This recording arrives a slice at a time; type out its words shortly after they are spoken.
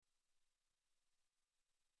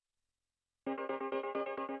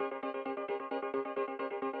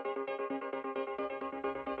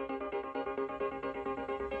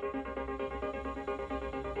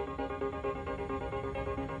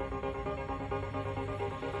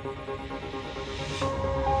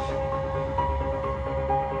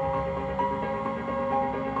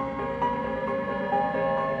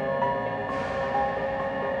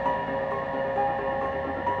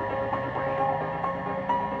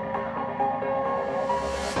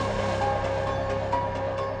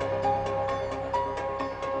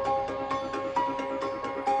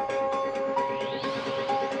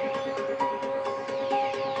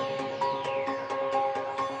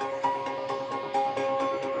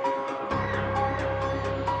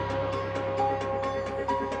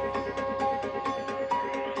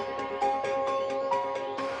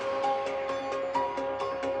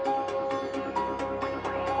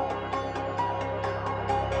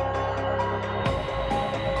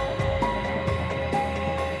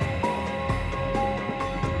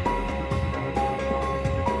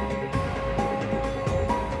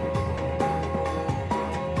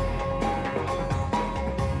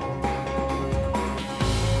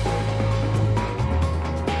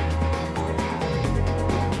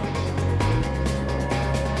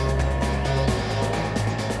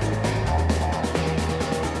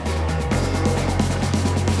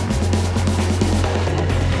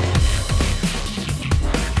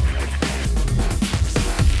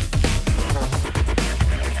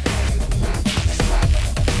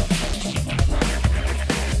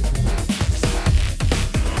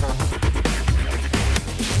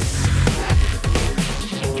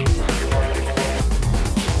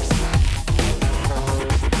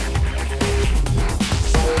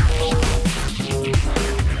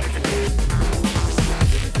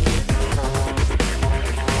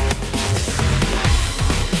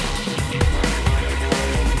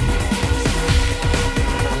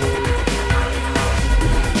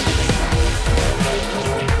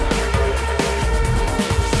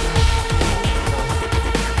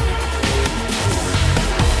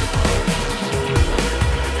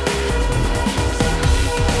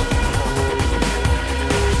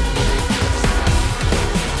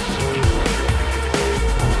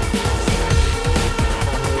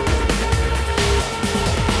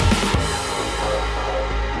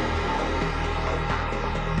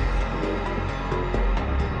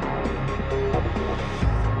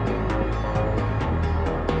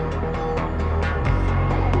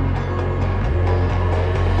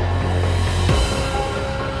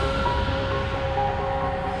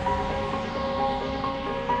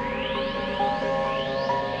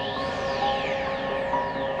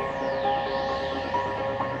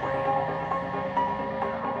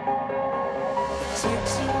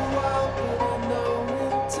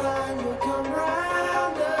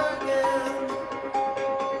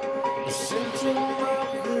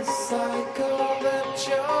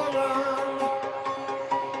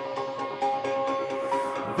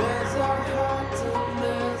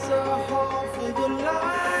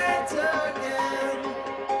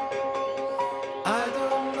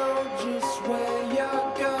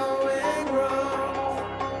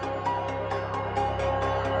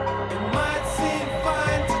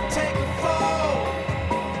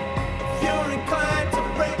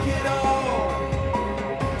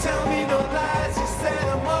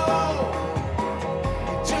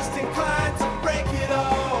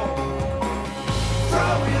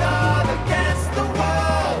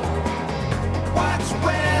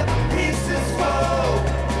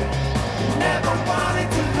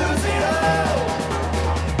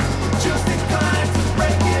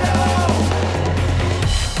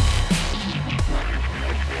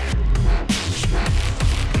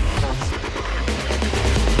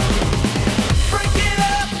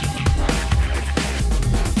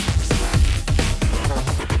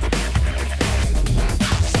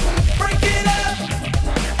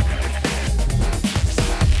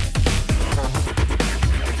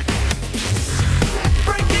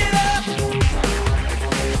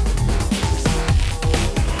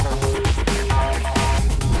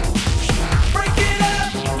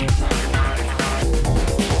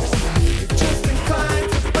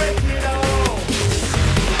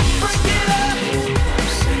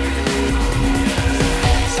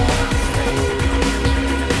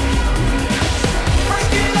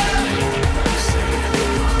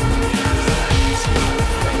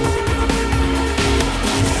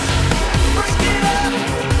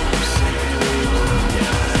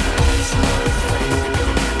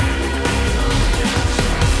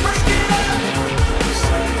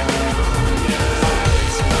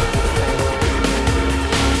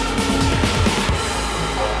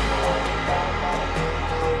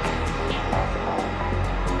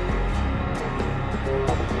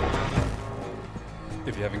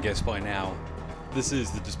This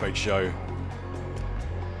is the Disbake Show.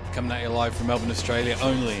 Coming at you live from Melbourne, Australia,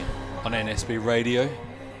 only on NSB Radio.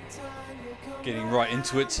 Getting right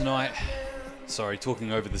into it tonight. Sorry,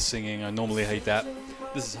 talking over the singing. I normally hate that.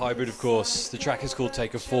 This is Hybrid, of course. The track is called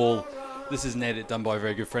Take a Fall. This is an edit done by a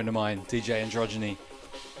very good friend of mine, DJ Androgyny.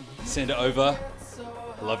 Send it over.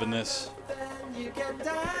 Loving this.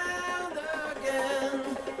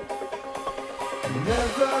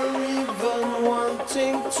 Never even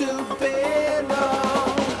wanting to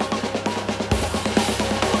belong.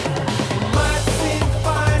 Might seem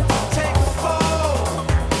fine to take a fall.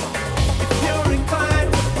 If you're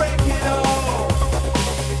inclined to break it all,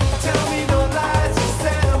 tell me no lies, you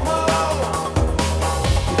said them all.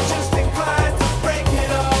 You're just inclined to break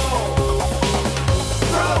it all.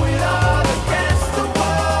 Throw it all against the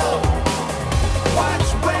wall. Watch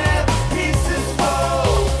where the pieces fall.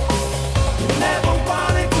 Never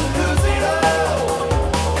wanted to lose it all.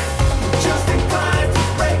 Just inclined to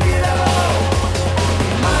break it all.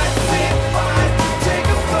 Might seem fine to take a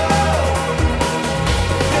fall.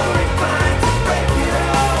 You're inclined to break it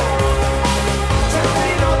all. Tell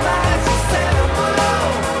me no lies, you said them all.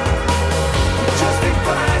 Just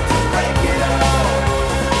inclined to break it all.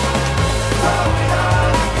 Throw it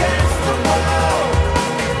all against the wall.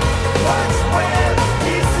 Watch where the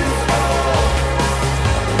pieces fall.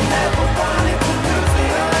 Never wanted to lose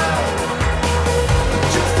it all.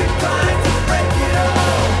 Just inclined to break it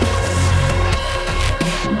all.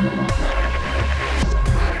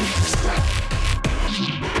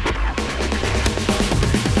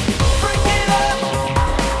 Break it up.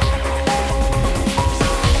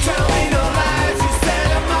 Tell me no lies, you said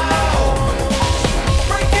them all.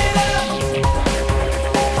 Break it up.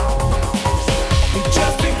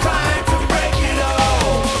 Just inclined to break it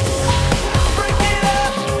all. Break it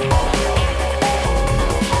up.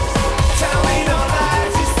 Tell me no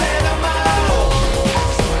lies, you said them all.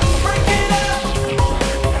 Break it up.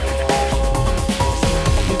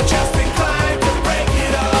 Just inclined to break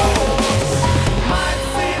it all. Might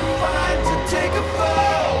seem fine to take a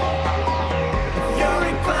fall. If you're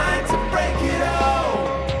inclined to break it all,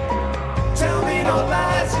 tell me no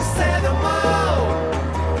lies, you said them all.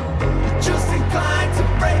 Just inclined to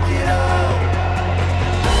break it all.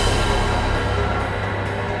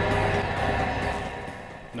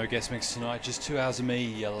 No guest mix tonight, just 2 hours of me,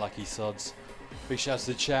 you lucky sods. Big shouts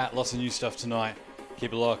to the chat, lots of new stuff tonight.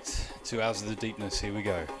 Keep it locked, 2 hours of the deepness, here we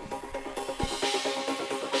go.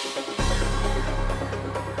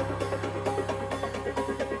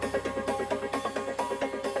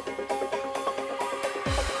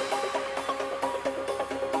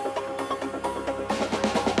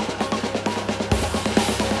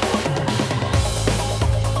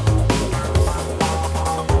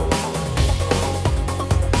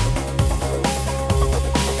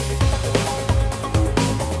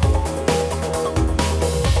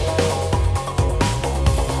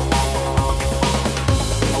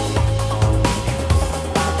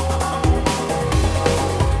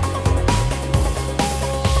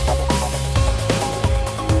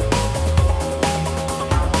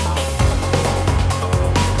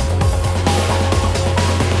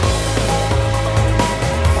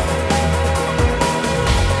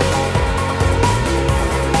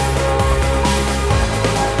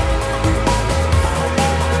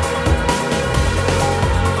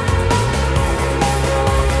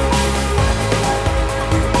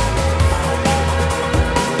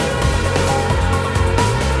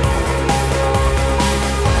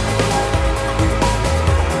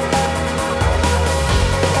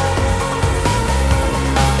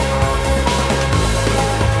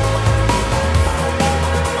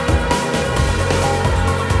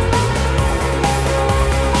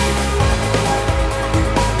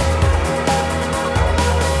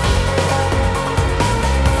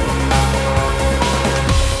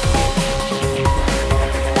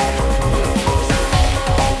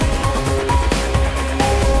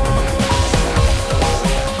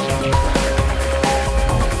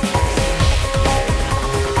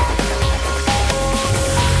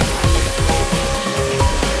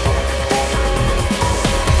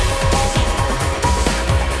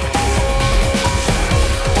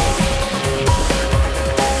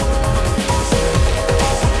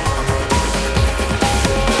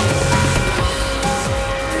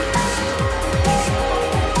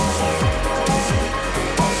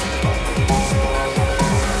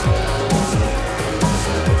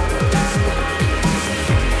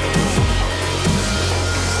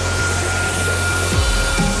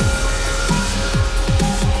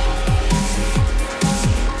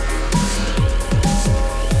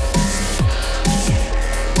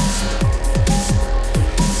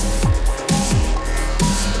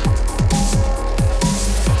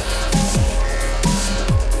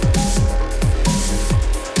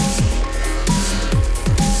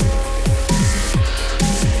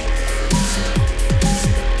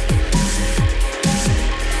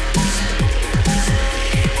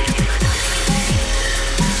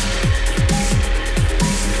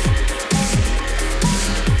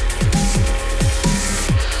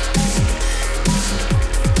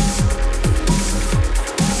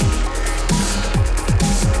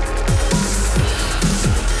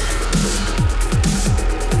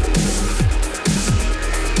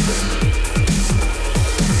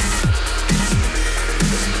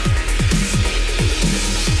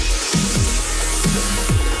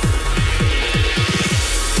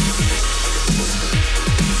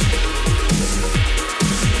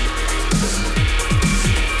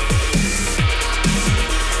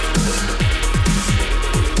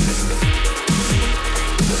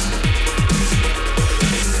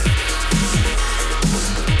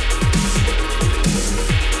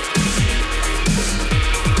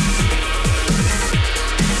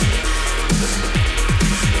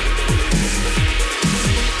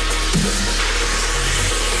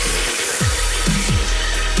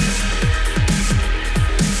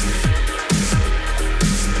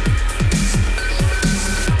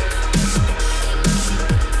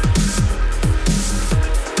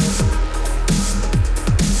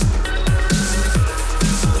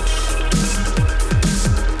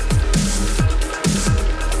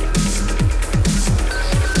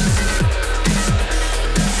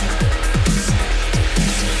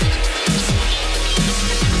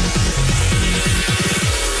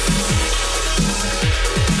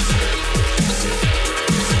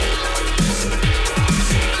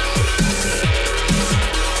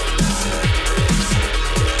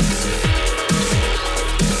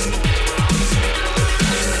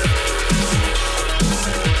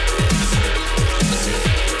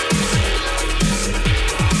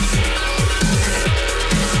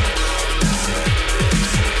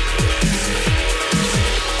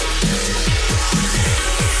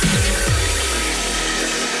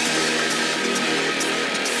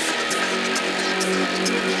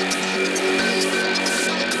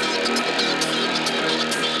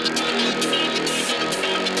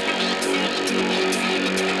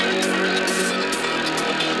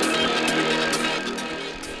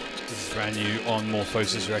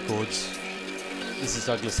 Morphosis Records. This is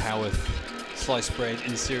Douglas Howarth, Sliced Bread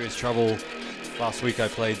in Serious Trouble. Last week I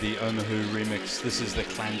played the Omahu remix. This is the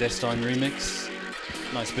Clandestine remix.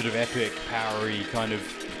 Nice bit of epic, powery, kind of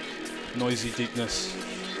noisy deepness.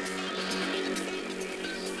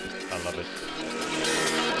 I love it.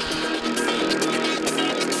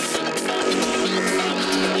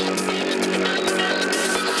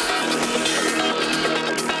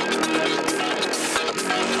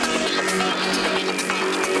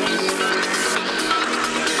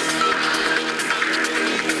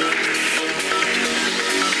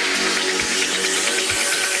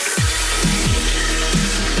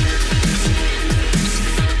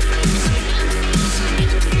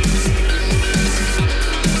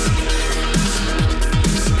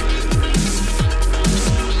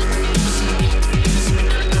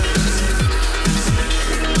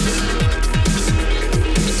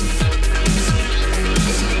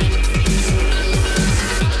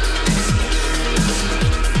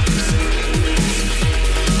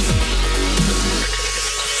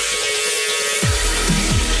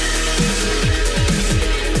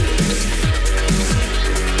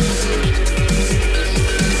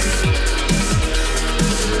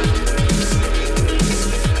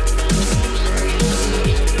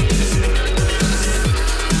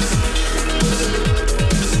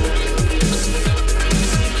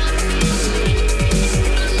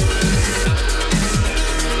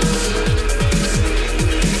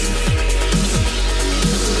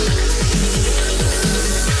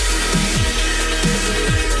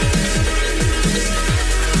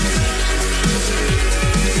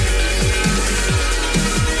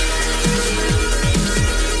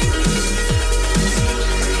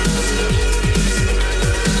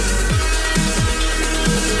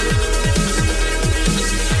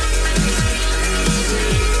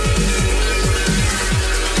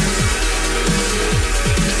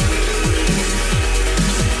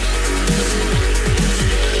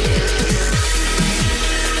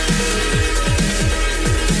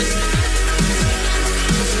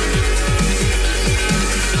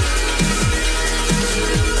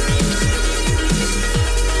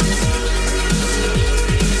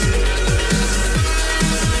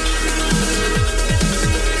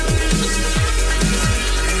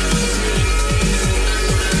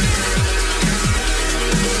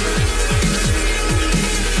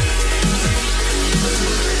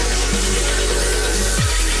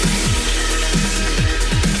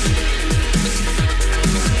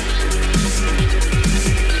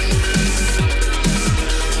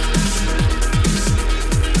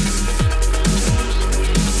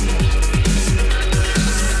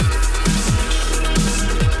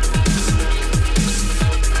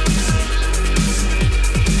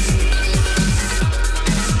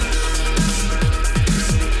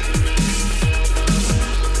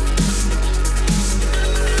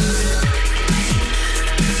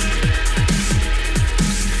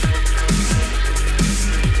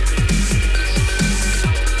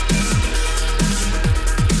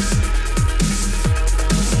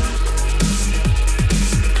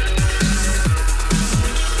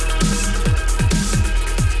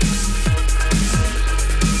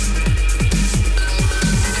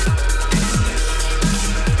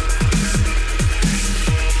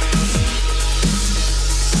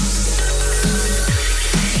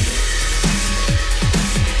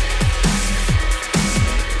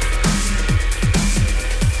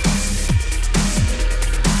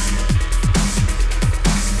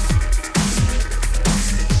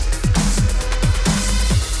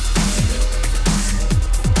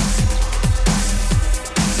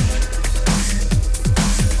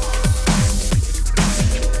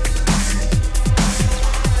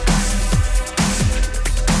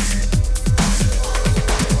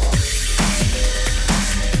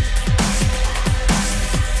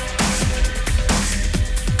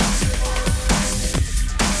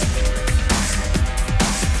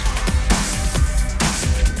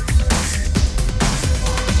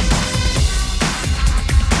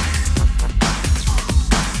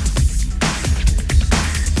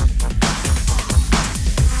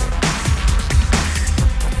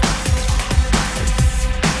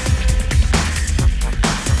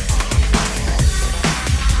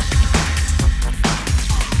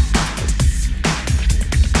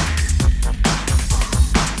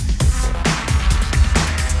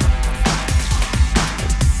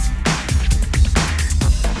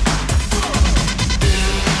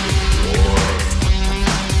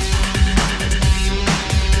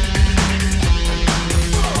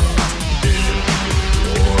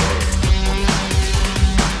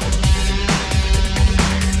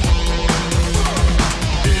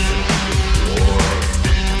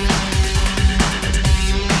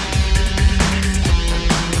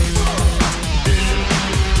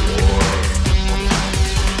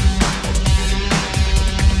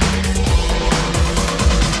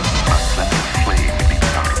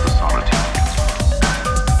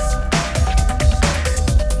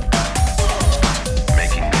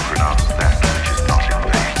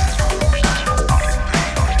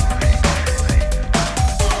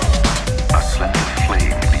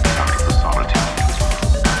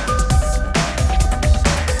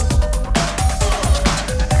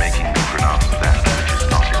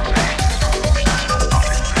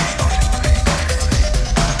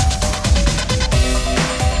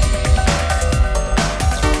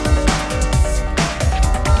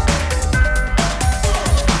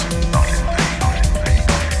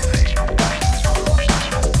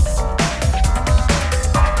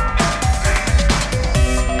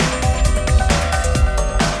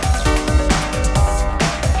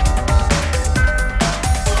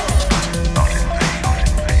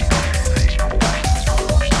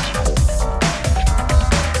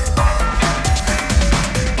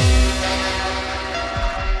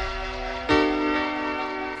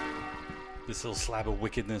 slab of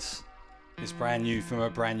wickedness is brand new from a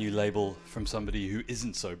brand new label from somebody who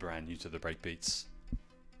isn't so brand new to the breakbeats.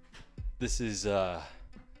 This is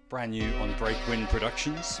brand new on Breakwind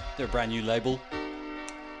Productions. They're a brand new label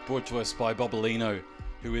brought to us by Bobolino,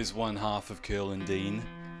 who is one half of Curl and Dean.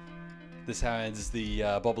 This has the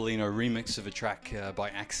Bobolino remix of a track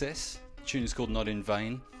by Access. The tune is called Not In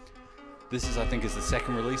Vain. This is, I think, is the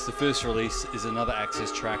second release. The first release is another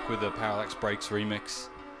Access track with a Parallax Breaks remix.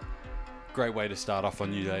 Great way to start off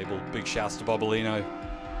on new label. Big shouts to Bobolino.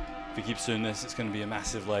 If he keeps doing this, it's going to be a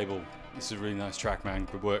massive label. This is a really nice track, man.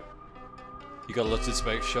 Good work. You got a Lots of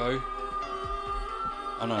Space show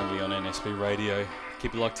on only on NSB Radio.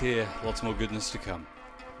 Keep it locked here. Lots more goodness to come.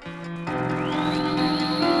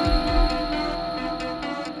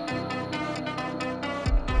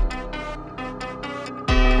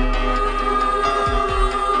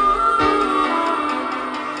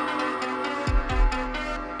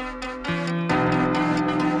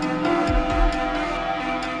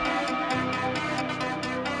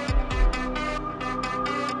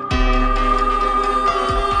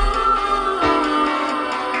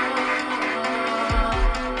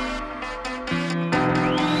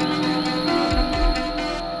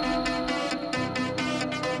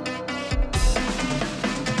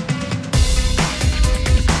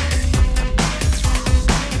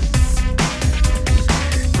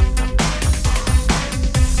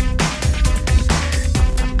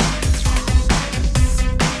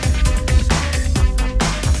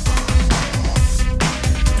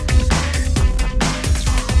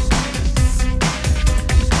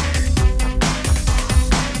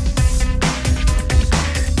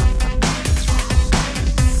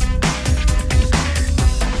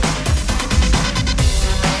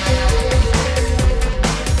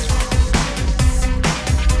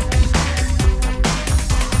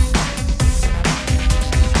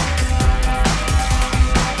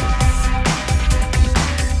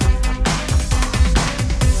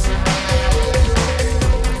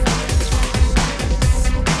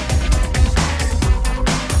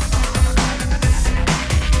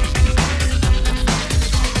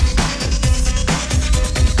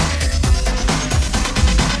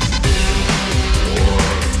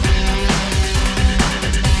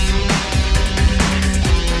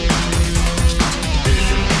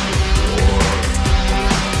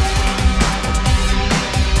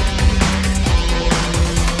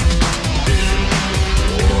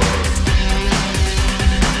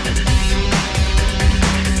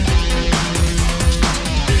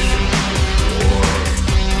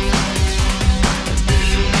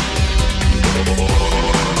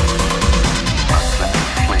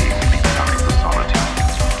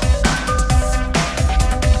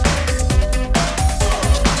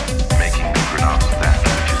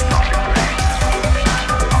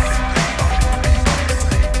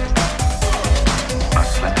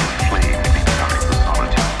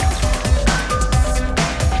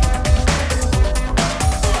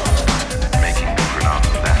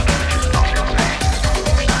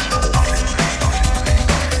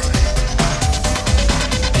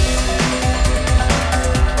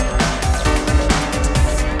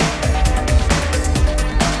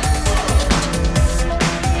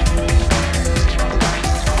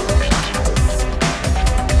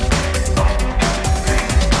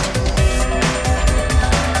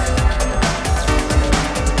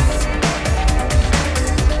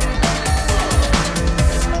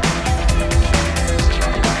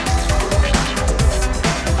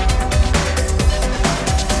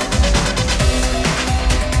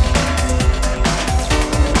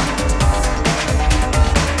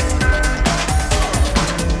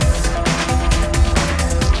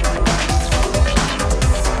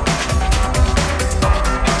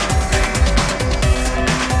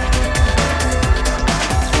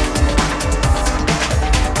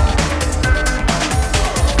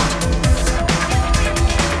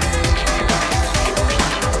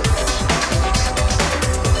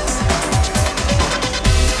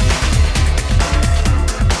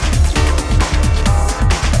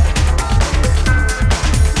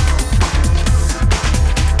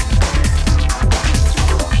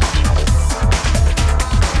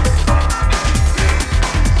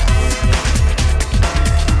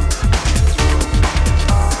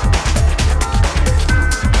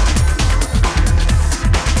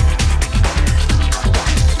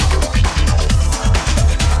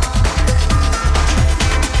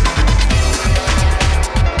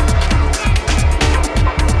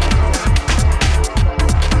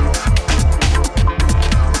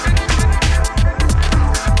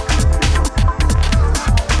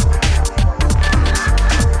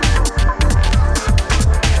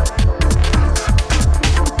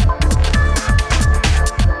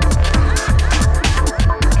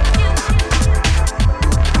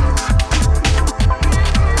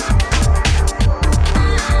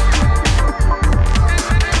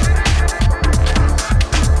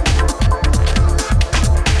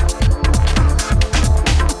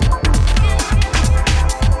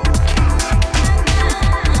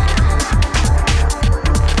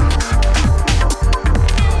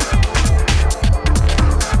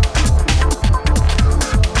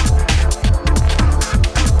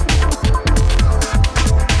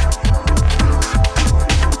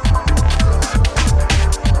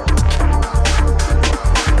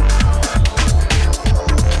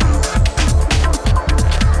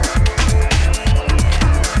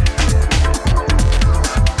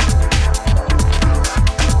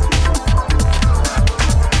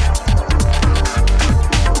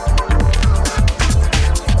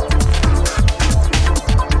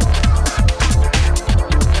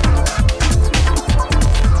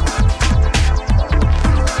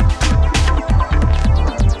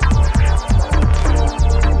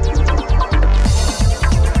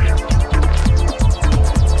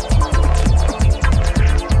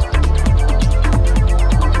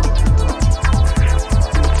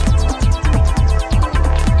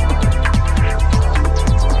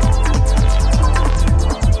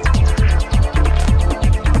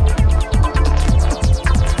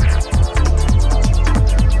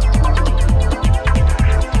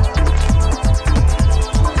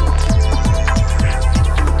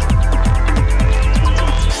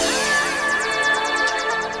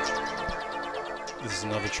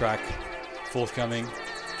 forthcoming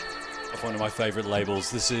of one of my favourite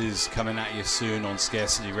labels. This is coming at you soon on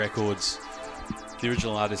Scarcity Records. The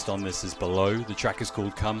original artist on this is Below. The track is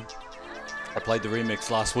called Come. I played the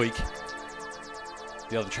remix last week.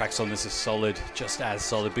 The other tracks on this are solid, just as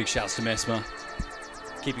solid. Big shouts to Mesmer,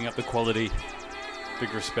 keeping up the quality.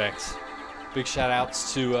 Big respect. Big shout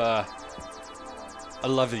outs to a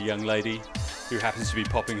lovely young lady who happens to be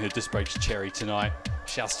popping her disc brakes cherry tonight.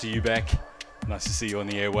 Shouts to you, Beck. Nice to see you on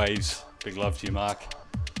the airwaves. Big love to you, Mark.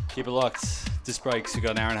 Keep it locked. Disc brakes, we've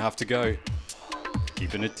got an hour and a half to go.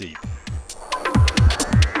 Keeping it deep.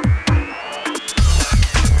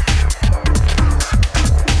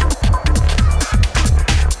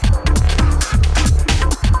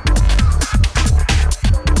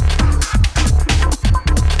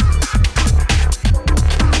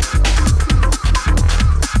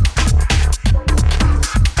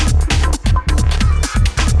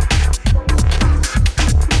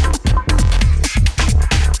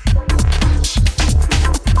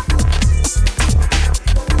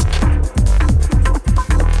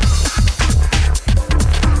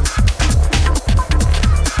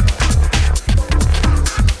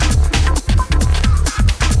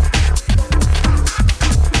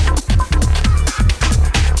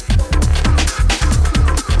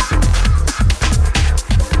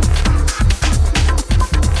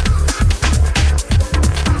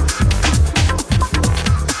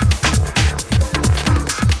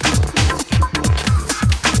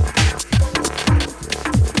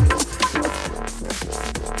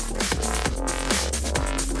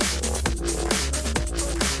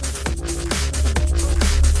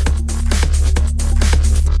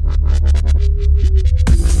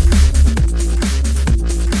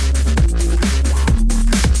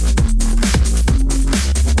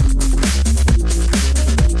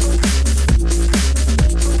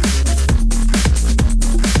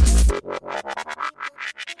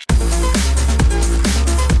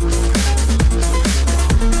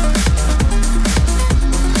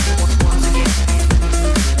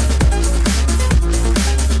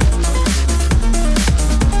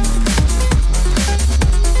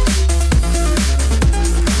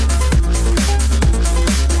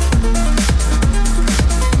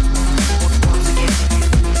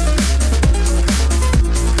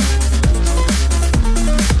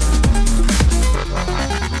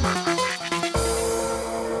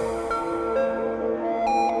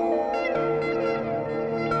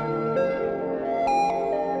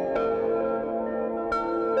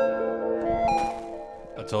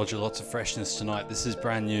 Told you, lots of freshness tonight. This is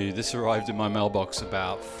brand new. This arrived in my mailbox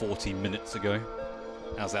about 40 minutes ago.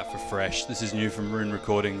 How's that for fresh? This is new from Rune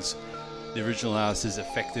Recordings. The original artist is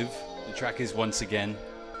Effective. The track is Once Again.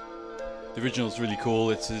 The original is really cool.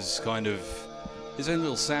 It's his kind of his own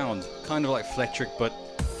little sound, kind of like Flectric, but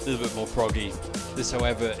a little bit more proggy. This,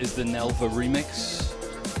 however, is the Nelva remix.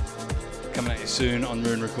 Coming at you soon on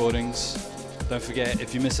Rune Recordings. Don't forget,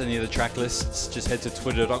 if you miss any of the track lists, just head to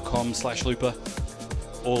twitter.com/looper.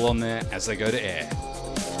 All on there as they go to air.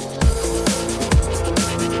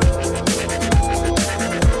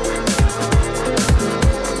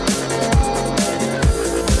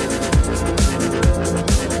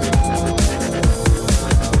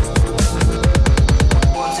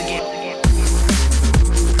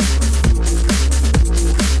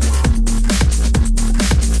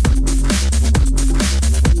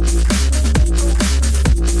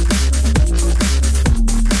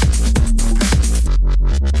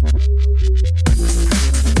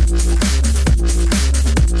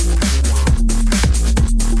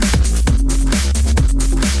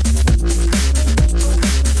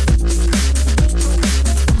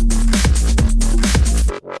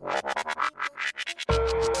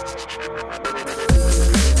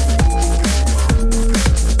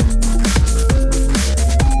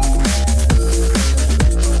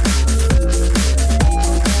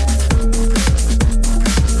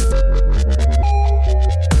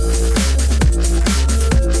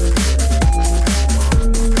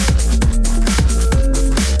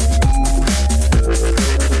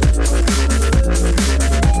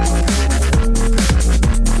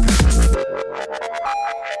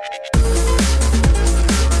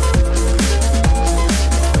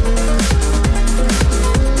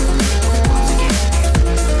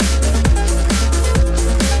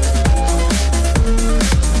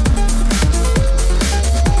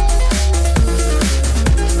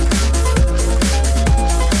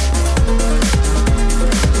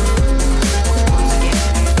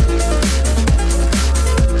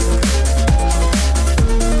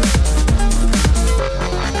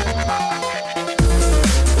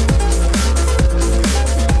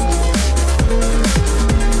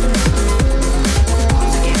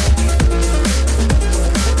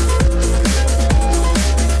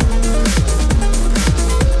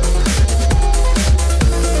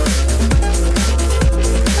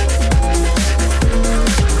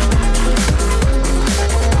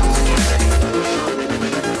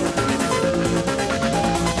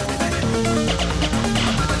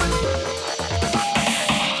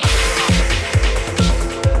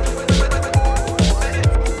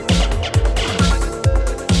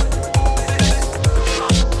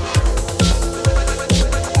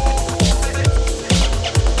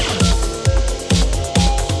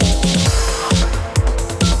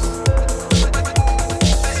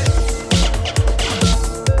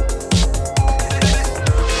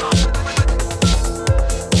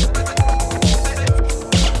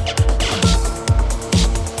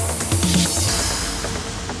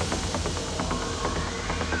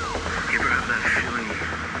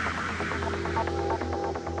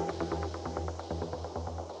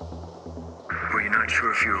 You're not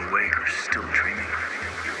sure if you're awake or still dreaming.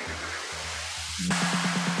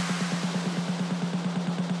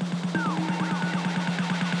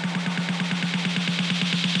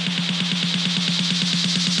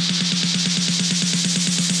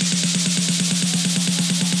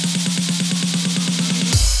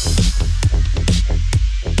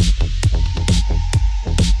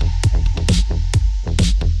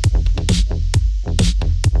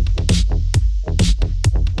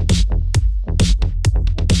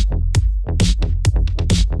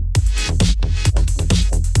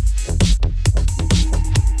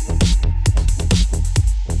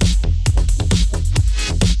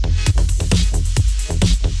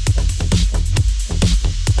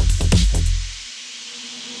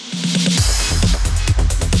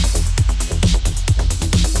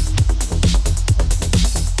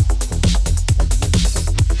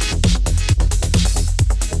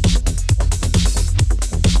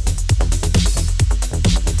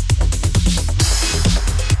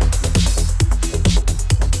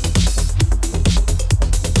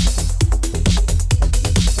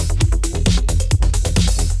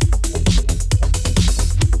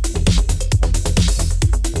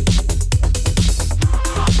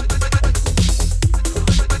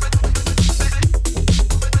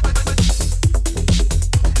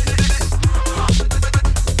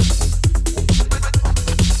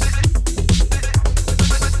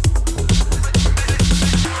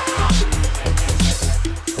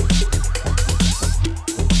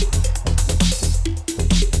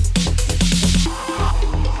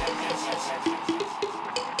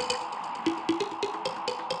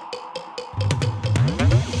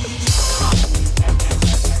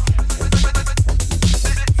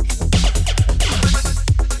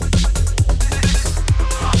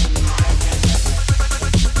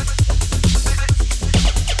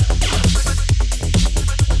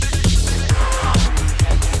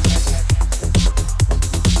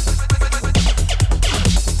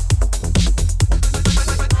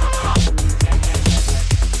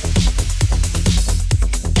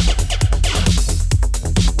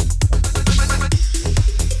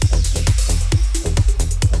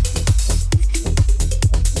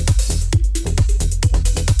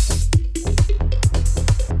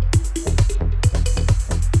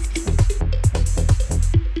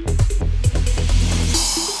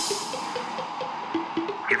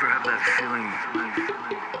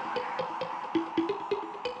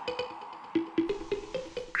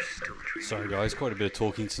 Sorry guys, quite a bit of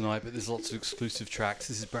talking tonight, but there's lots of exclusive tracks.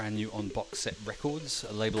 This is brand new on Box Set Records,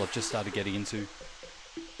 a label I've just started getting into.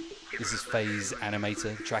 This is Phase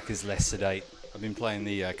Animator, the track is Less Sedate. I've been playing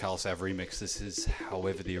the Carl Sav remix, this is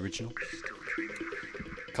however the original.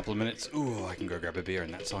 A couple of minutes, ooh, I can go grab a beer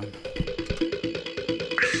in that time.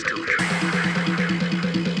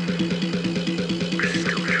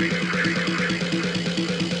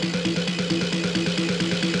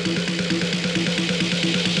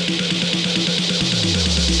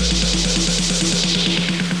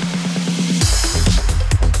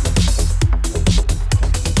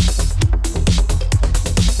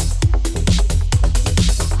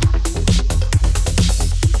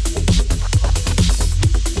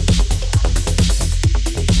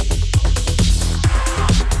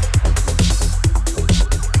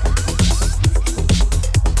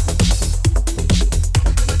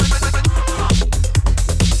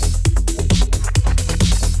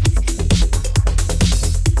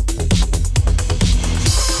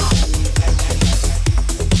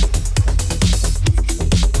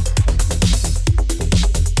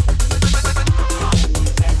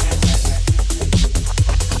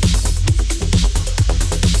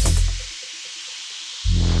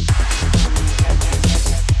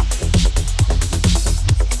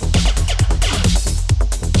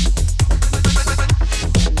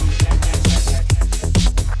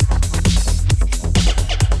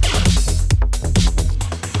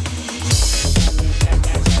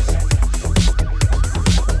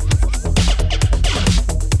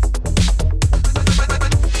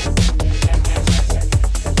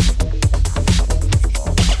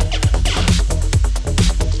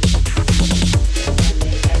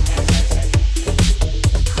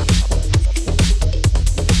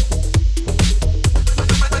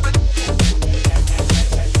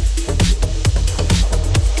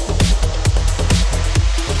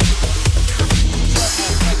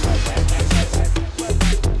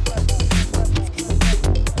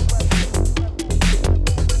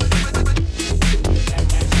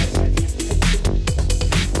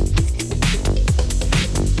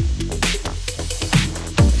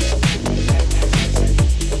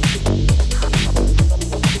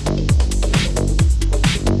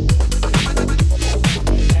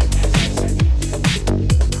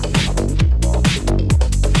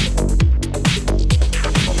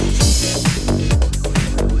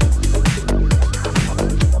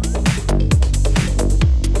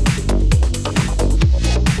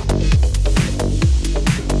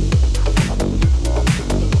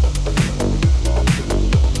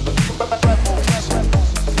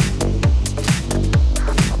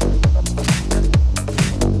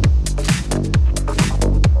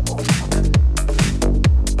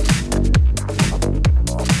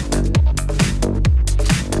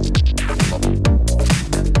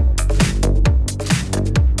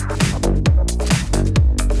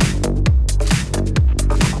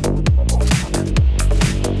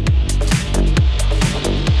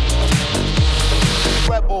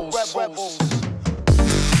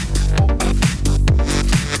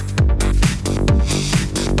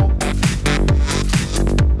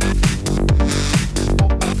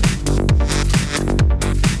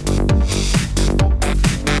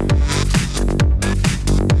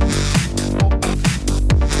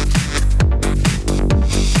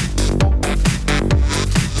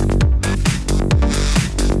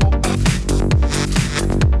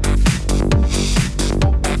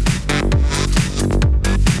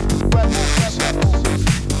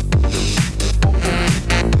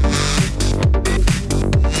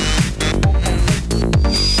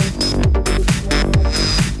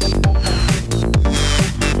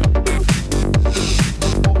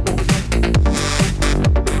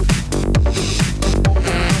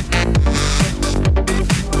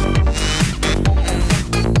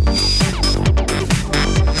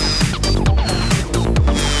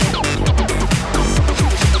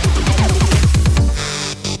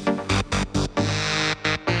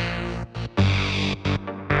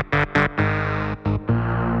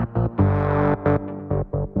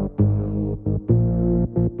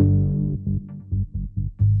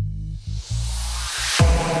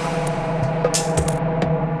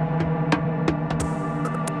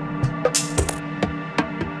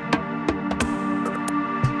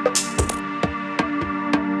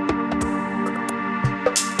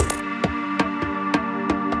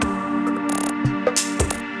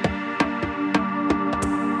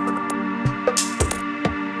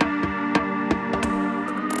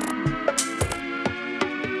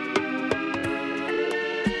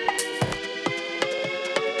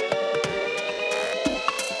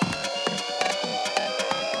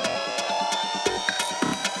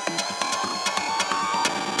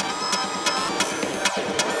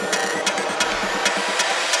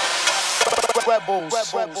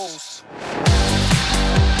 rebels.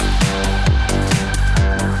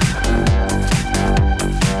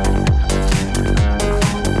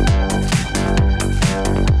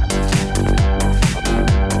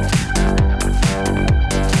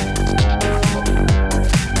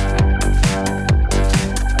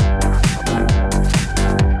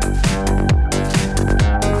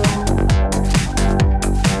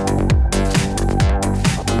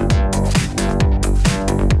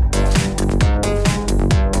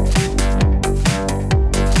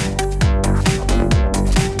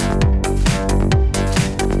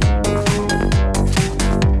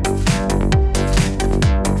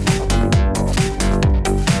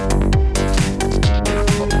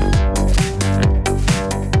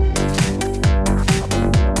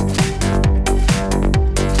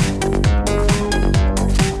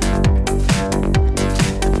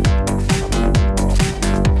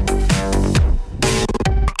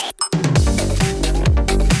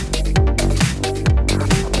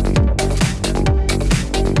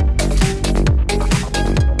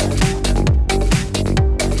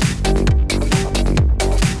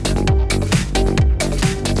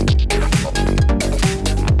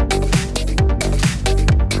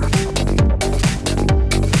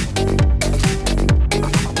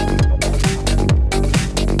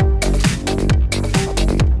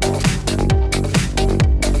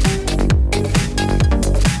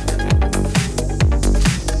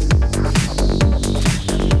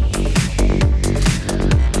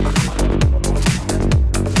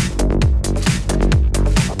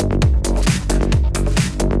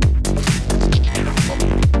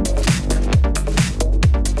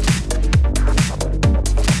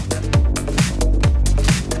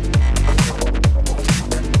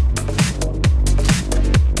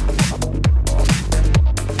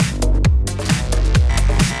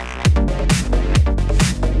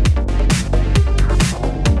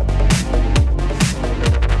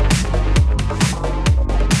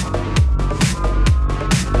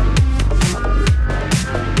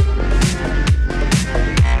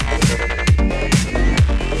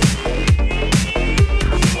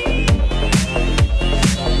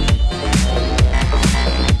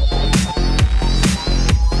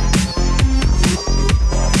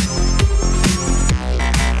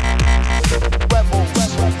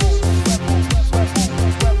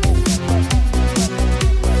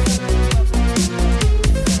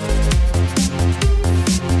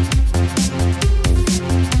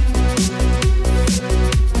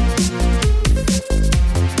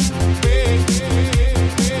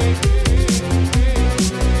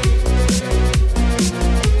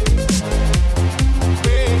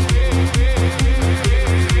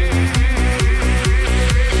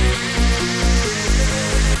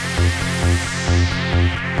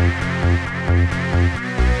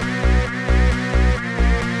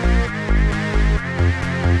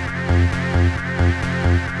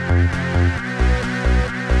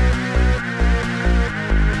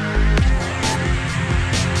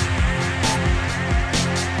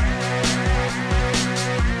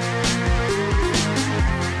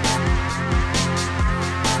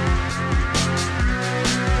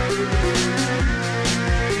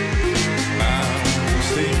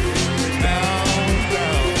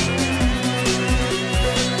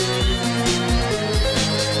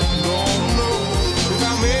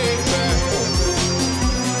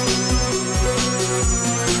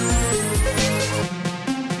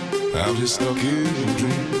 I'm just stuck in a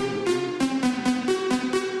dream.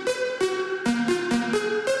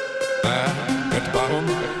 At the bottom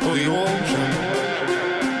of the ocean,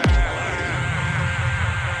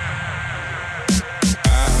 I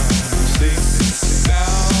sink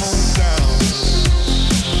down.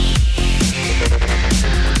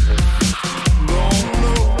 Don't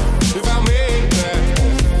know if I'll make that.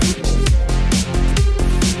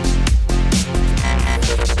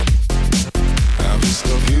 I'm just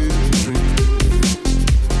stuck in a dream.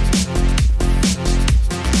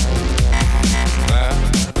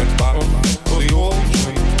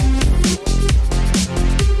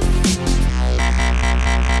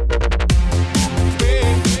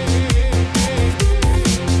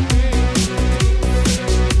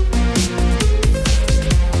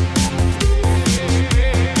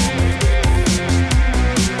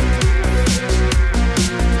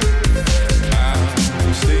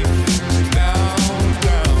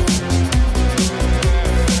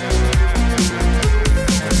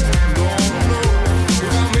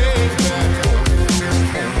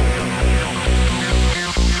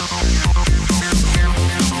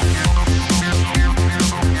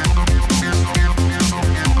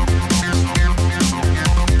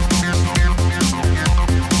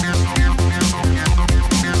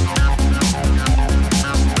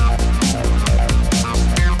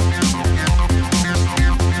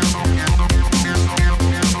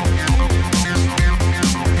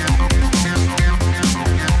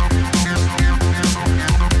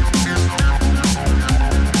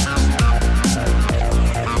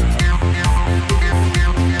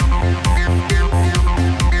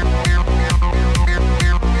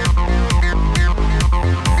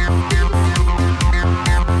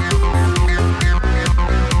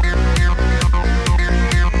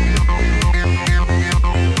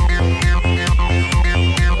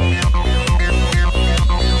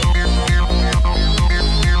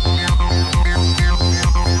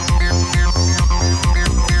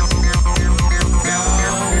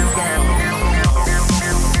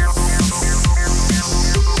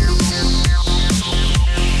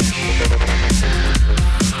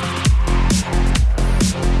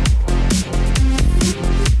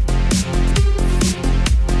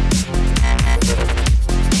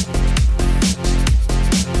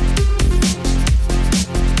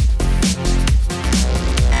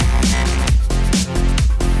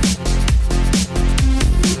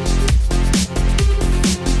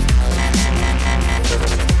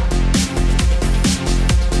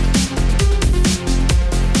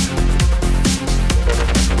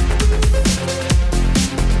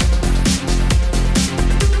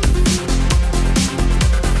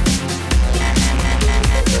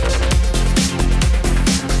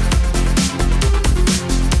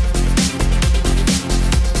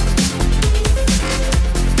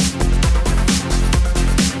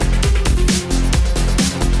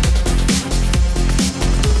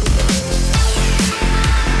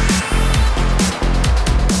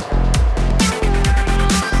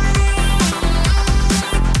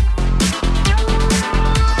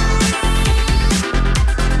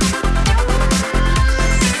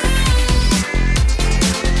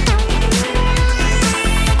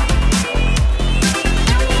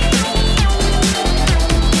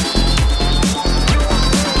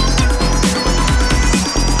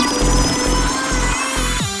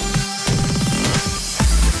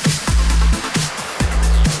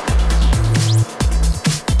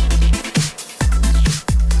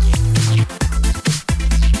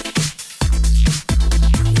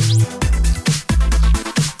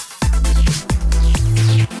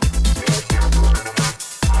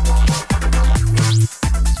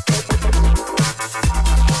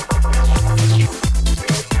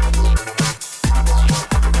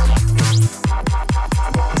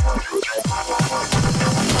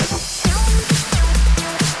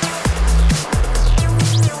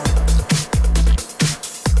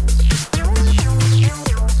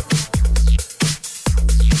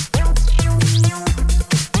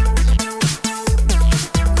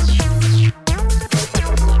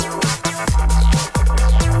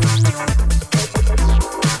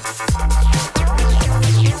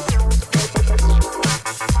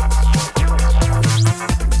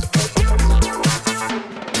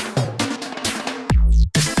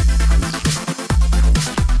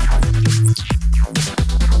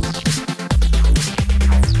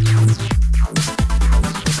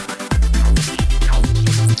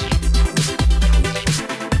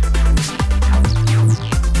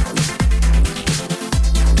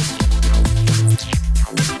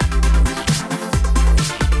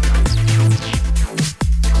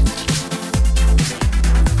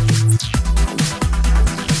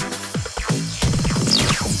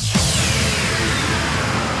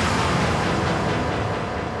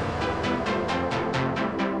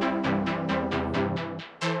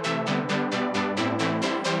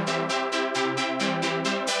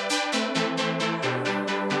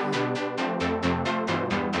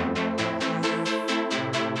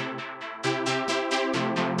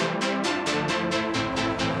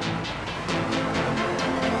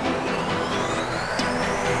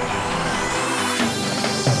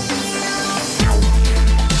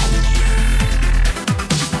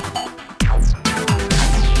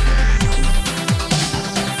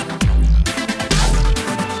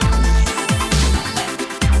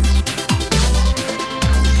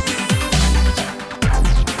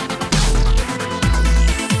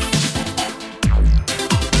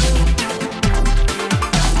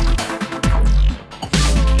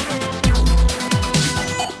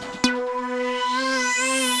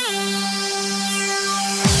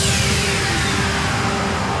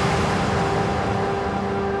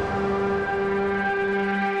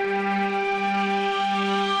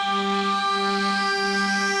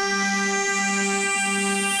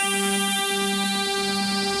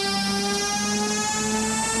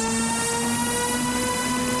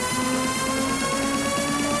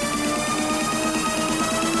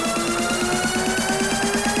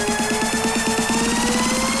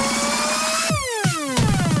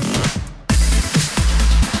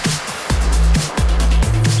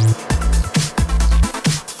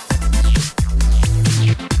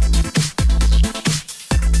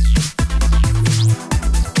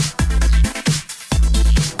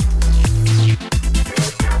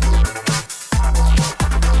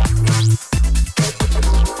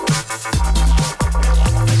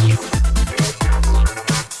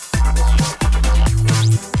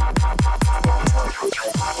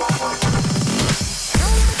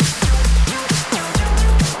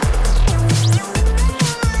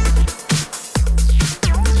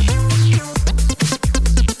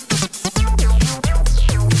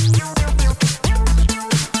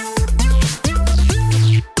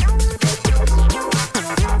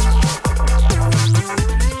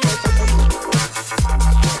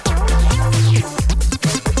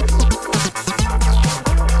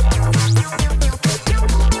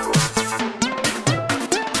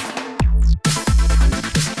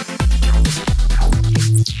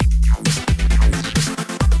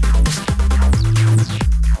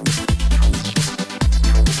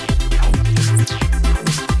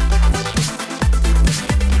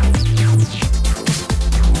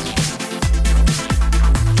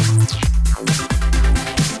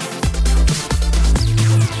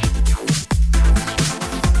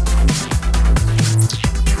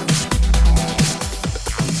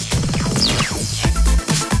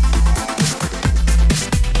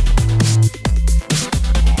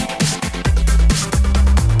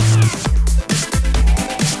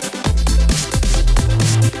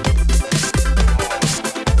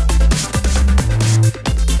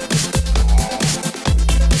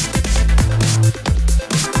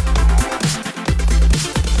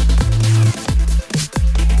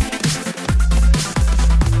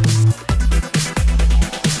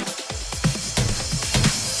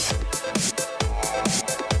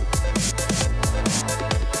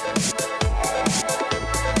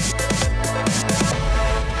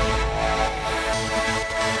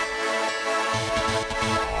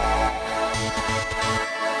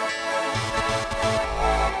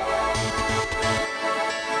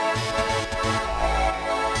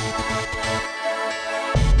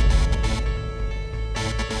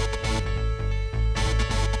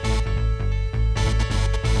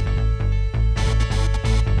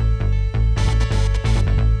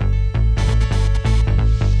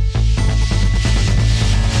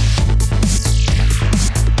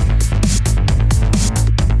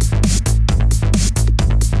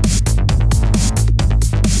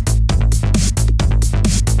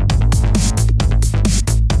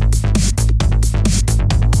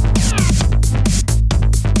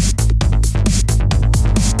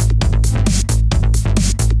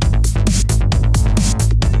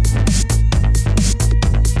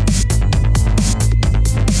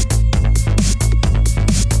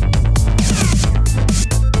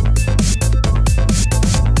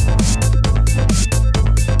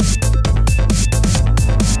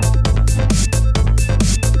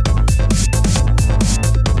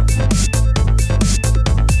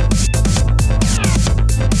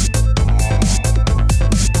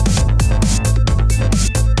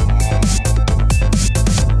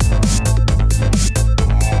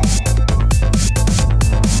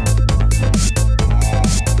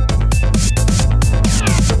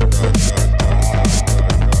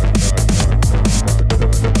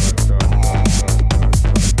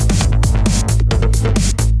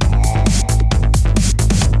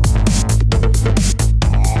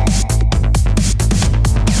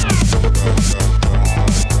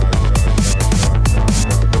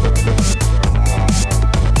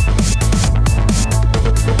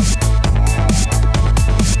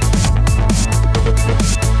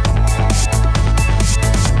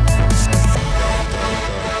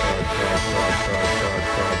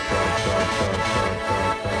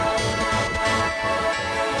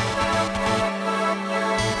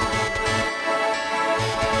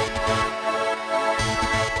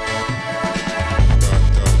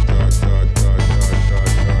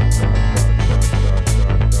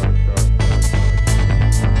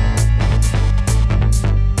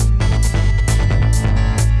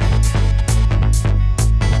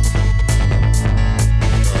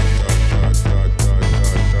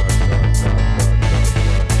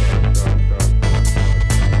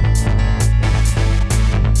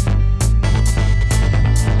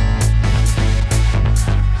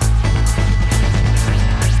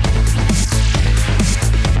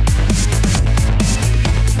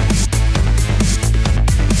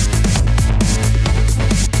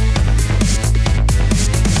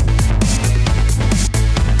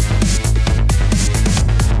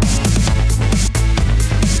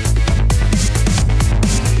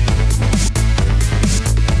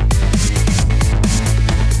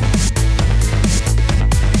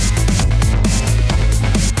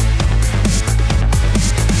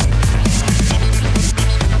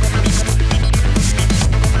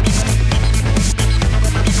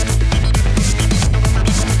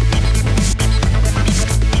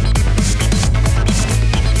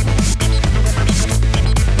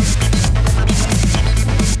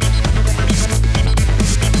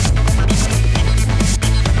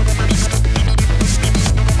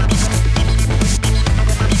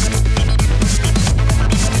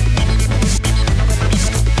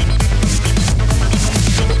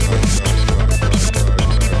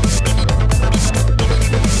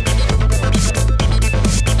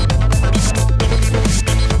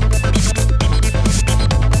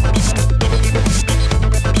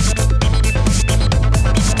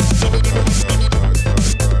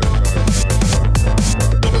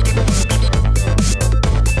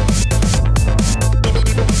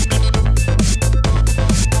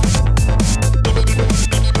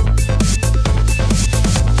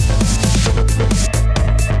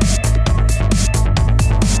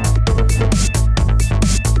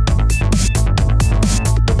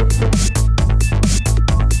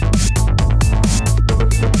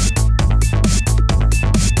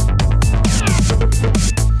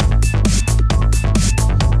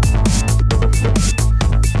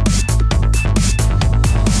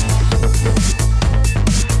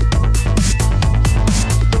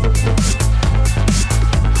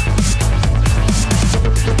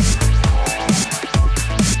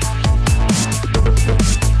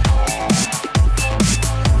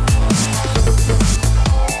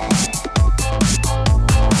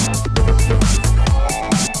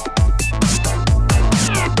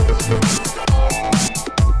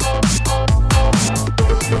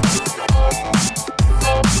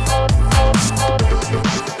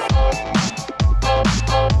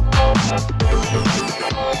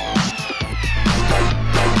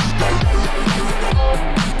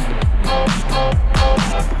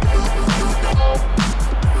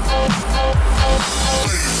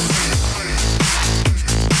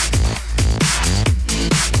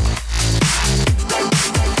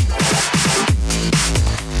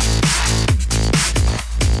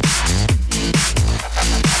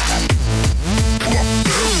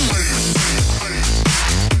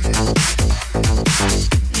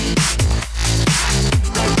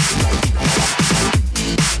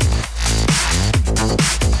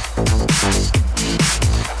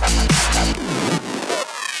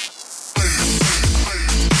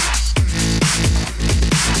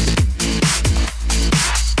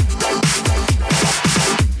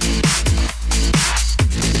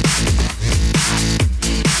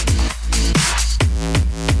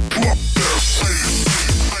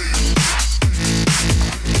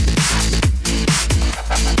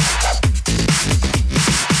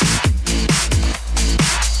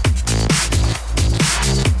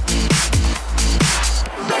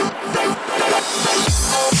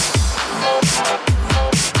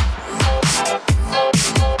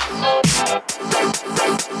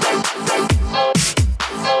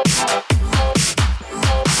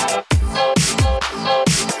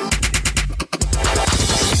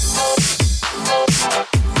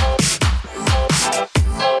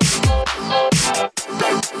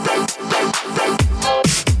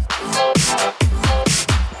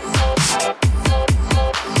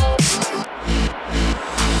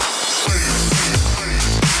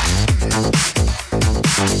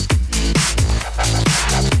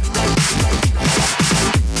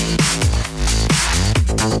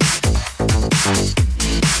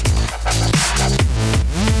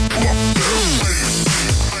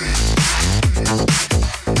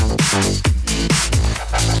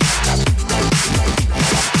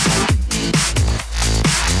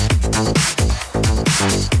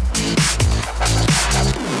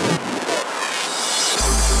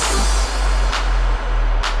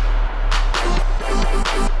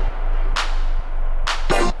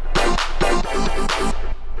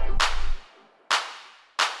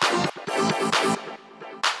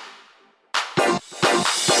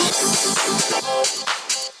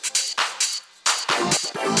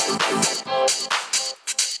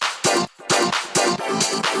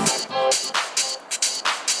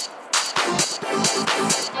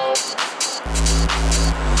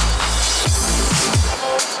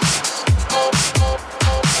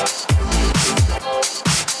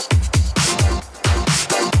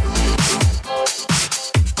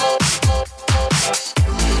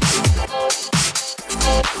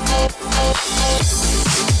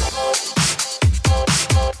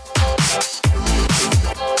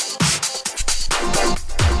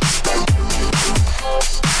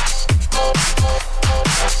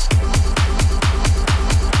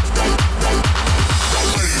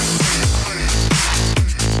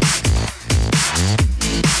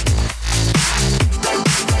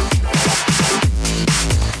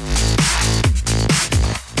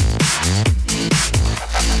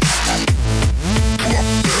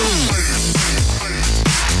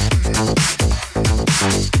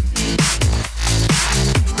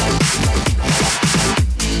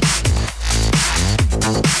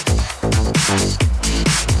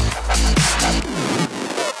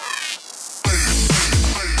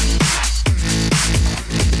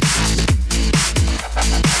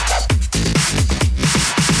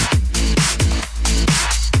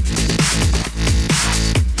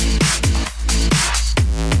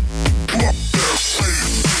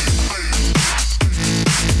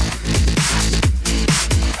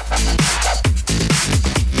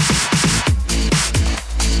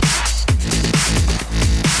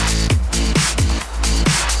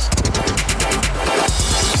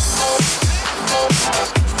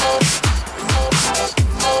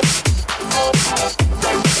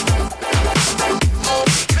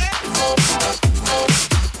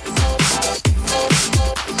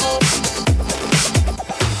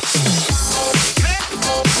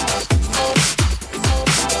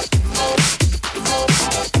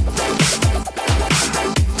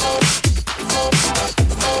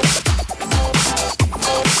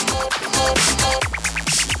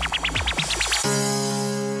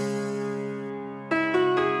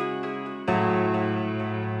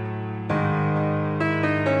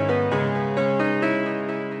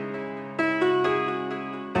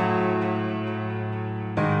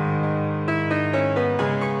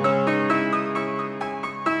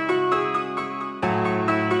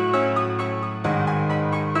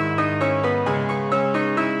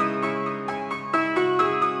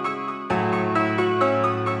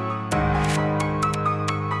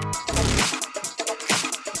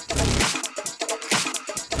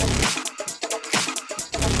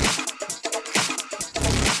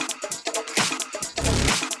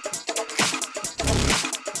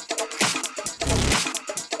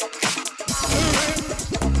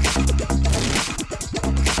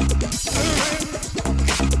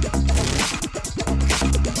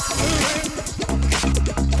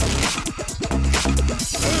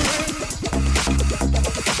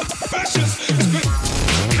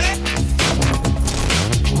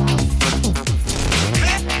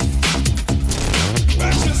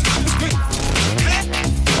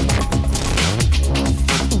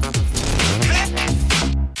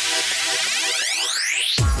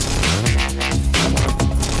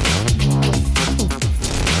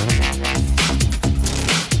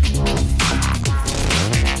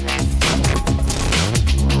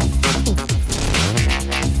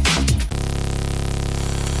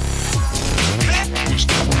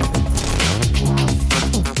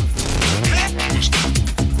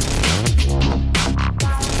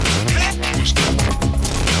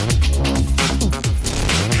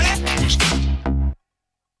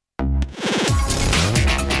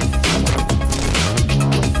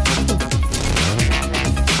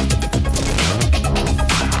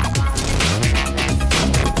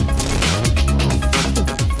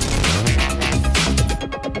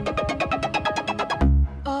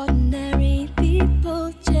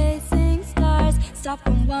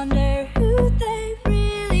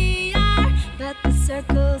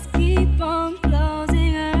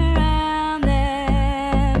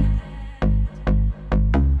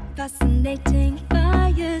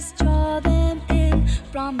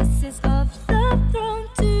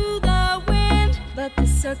 but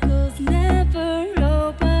the circle's never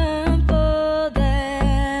open for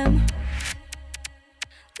them.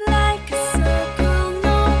 Like a circle,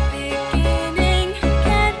 no beginning.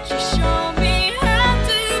 Can't you show me how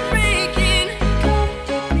to break in?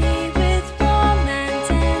 Comfort me with warm and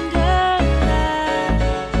tender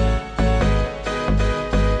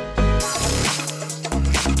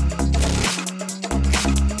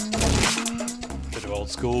Bit of old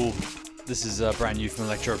school. This is brand new from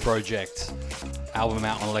Electro Project. Album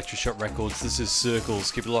out on Electroshock Records. This is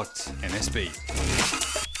Circles. Keep it locked. NSB.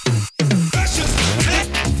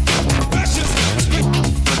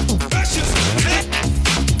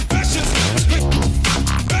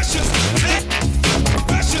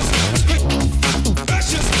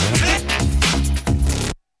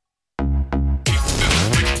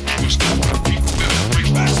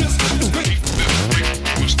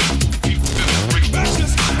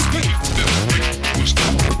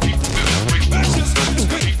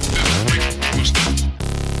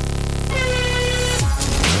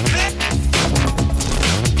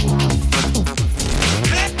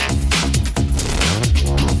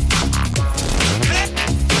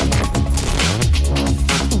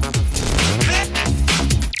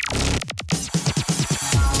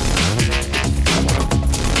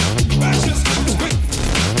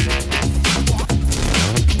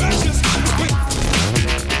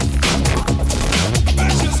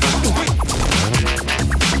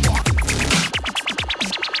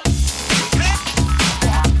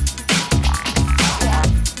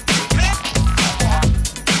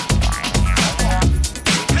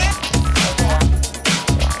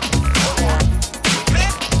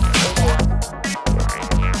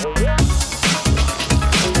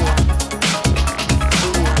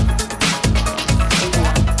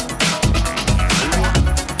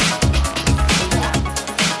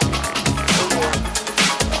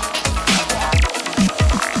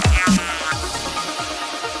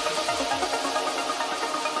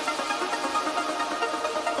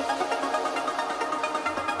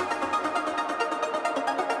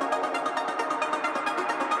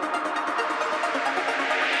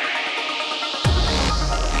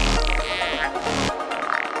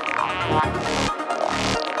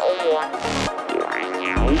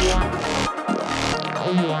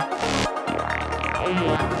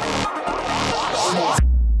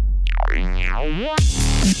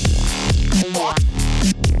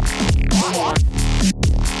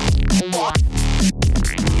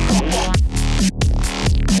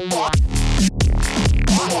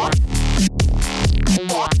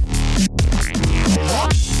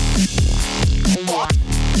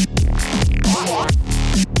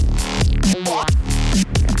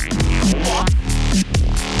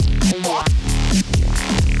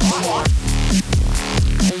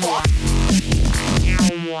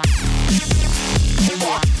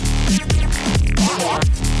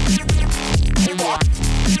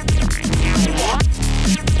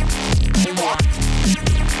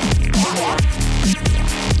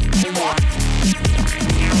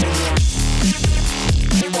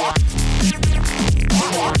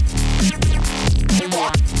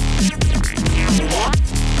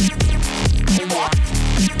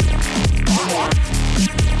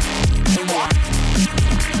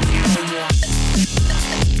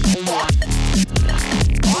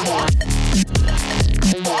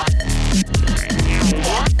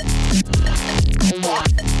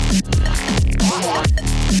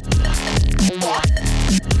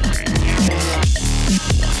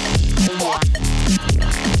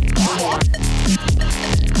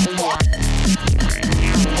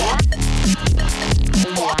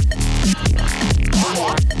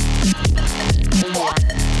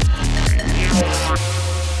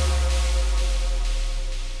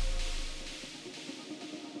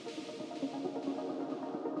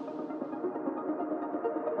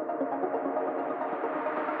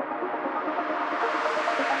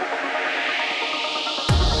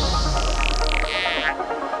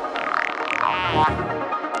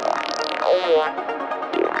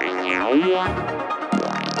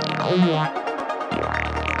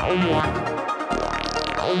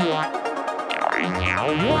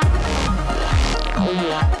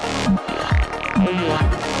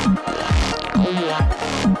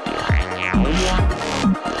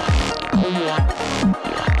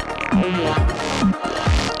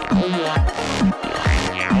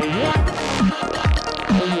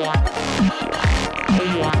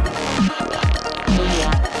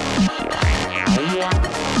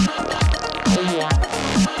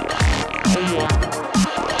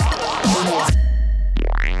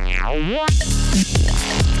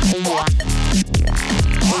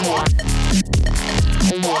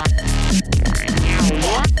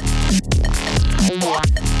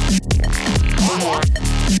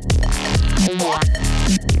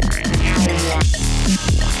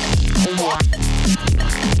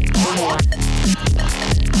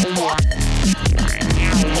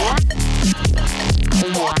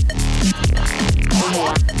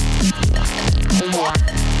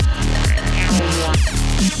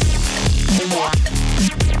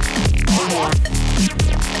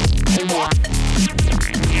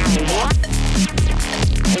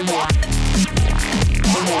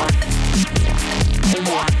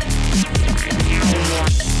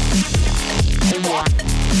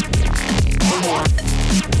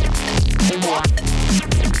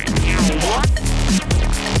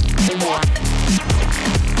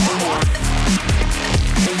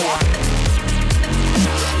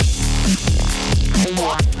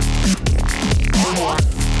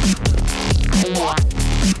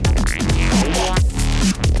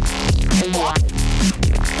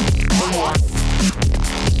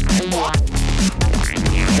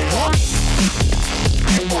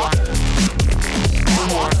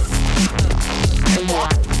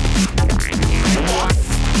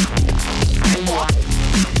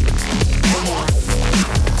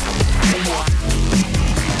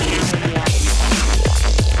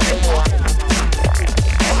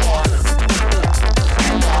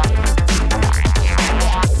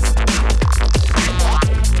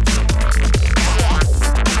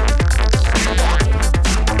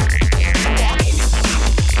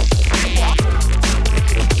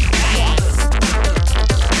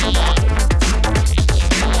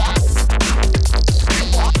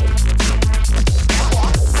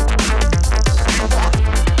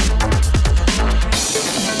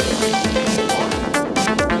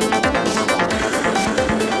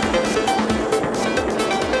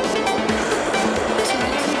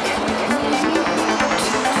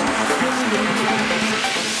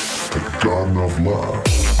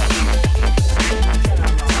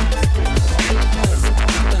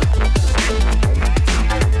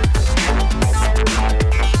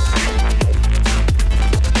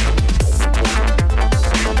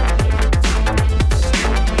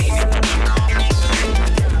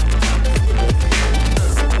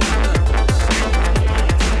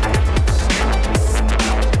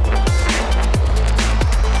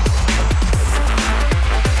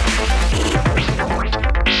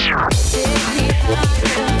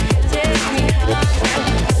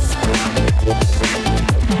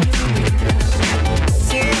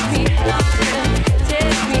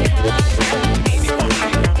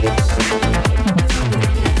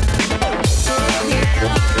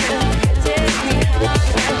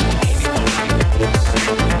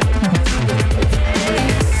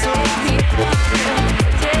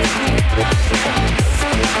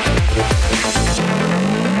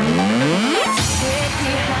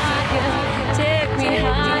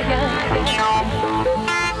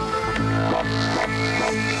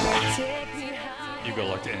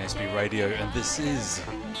 This is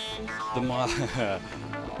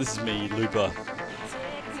this is me, Looper,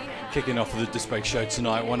 kicking off the Display Show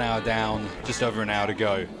tonight. 1 hour down, just over an hour to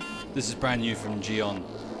go. This is brand new from Gion.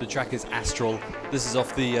 The track is Astral. This is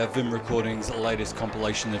off the Vim Recordings latest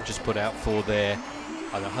compilation they've just put out for their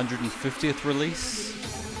 150th release.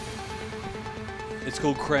 It's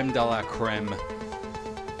called Creme de la Creme.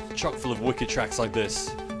 Chock full of wicked tracks like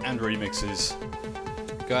this and remixes.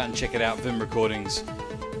 Go out and check it out, Vim Recordings.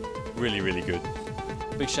 Really, really good.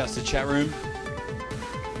 Big shouts to chat room.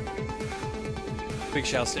 Big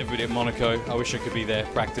shouts to everybody at Monaco. I wish I could be there,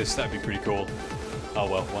 practice, that'd be pretty cool. Oh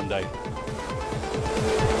well, one day.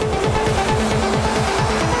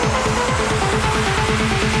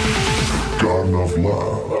 Garden of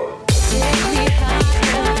Love.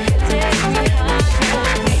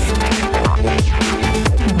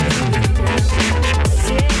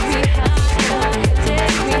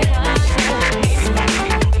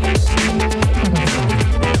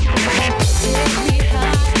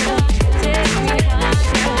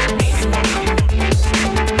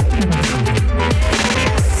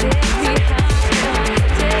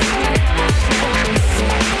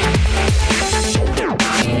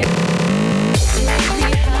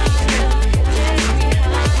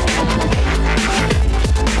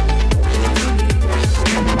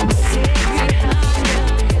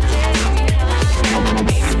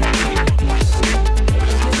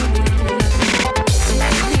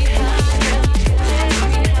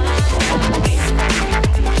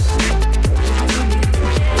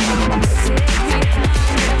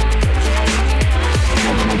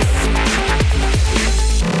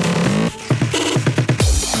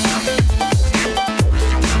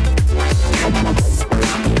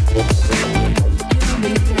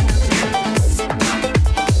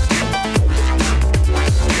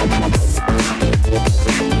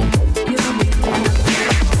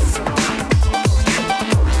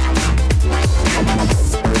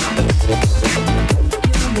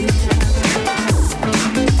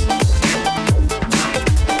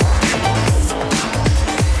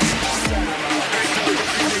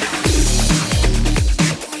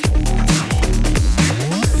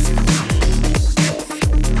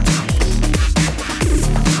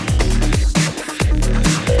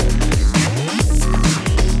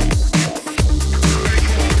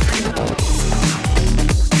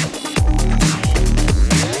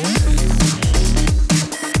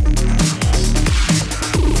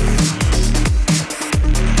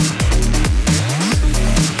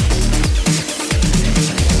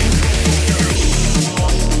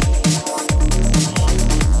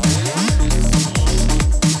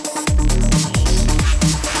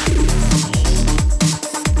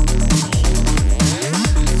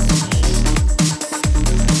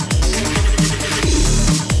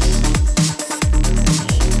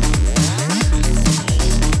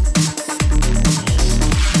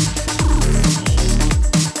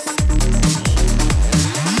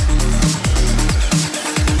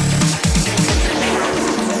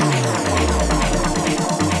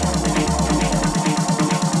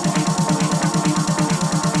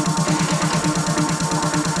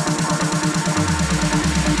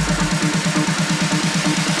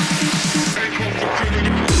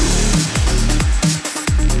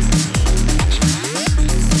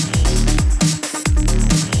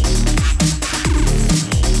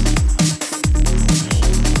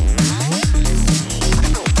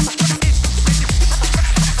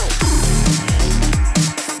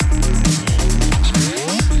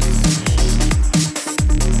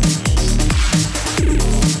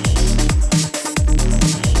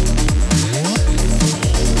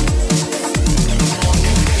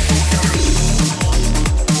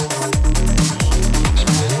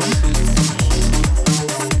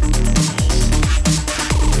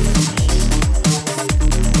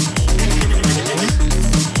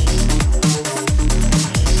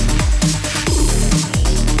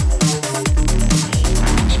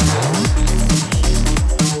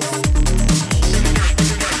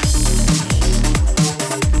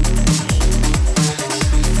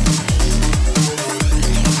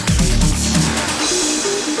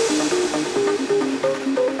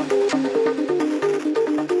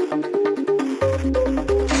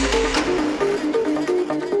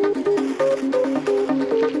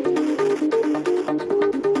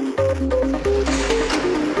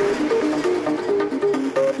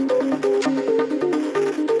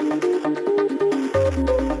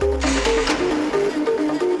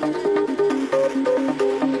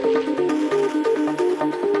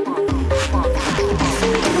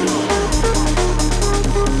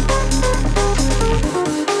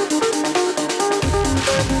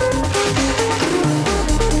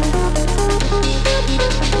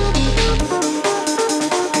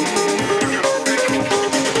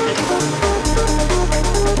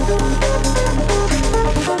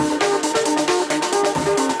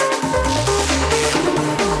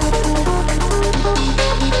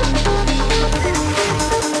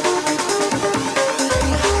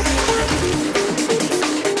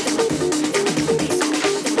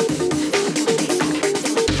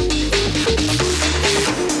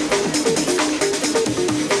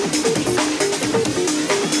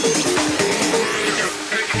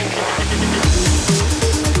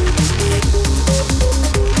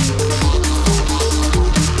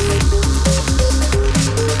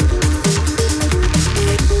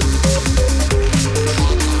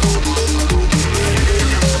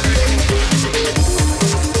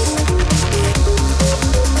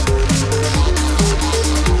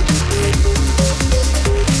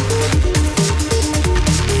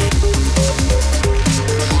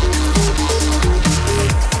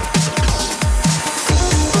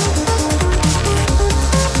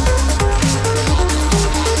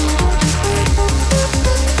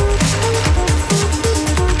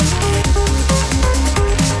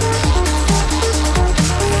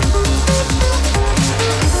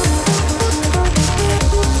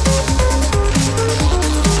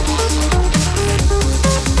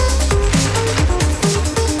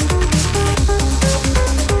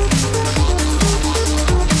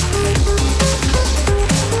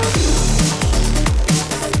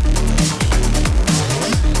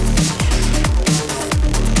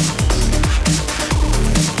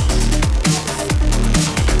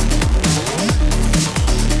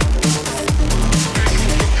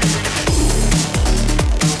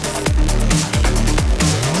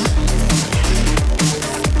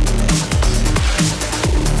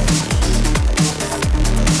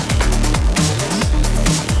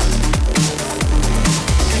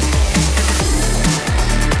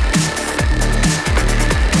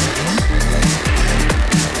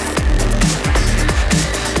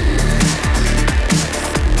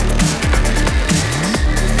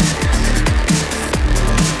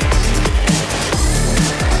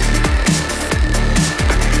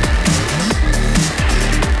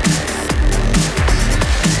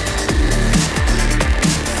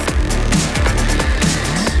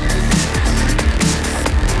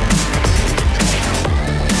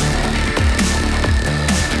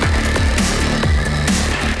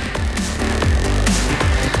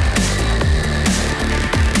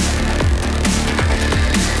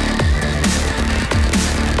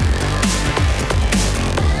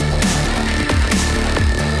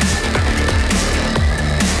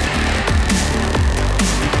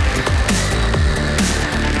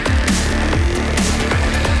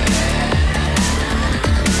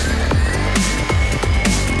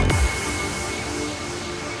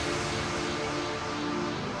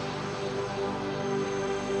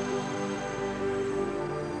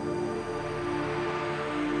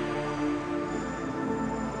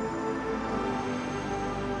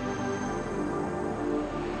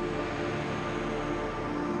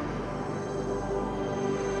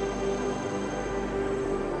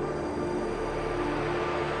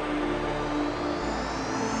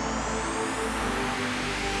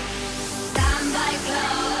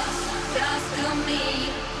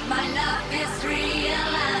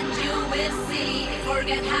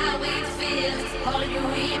 forget how it feels. Hold you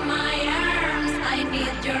in my arms. I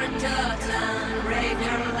need your touch and brave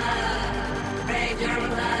your love, brave your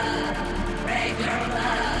love, brave your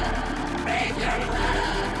love, brave your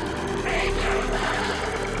love, brave your love,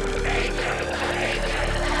 brave your love,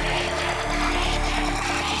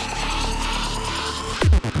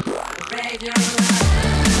 brave your love.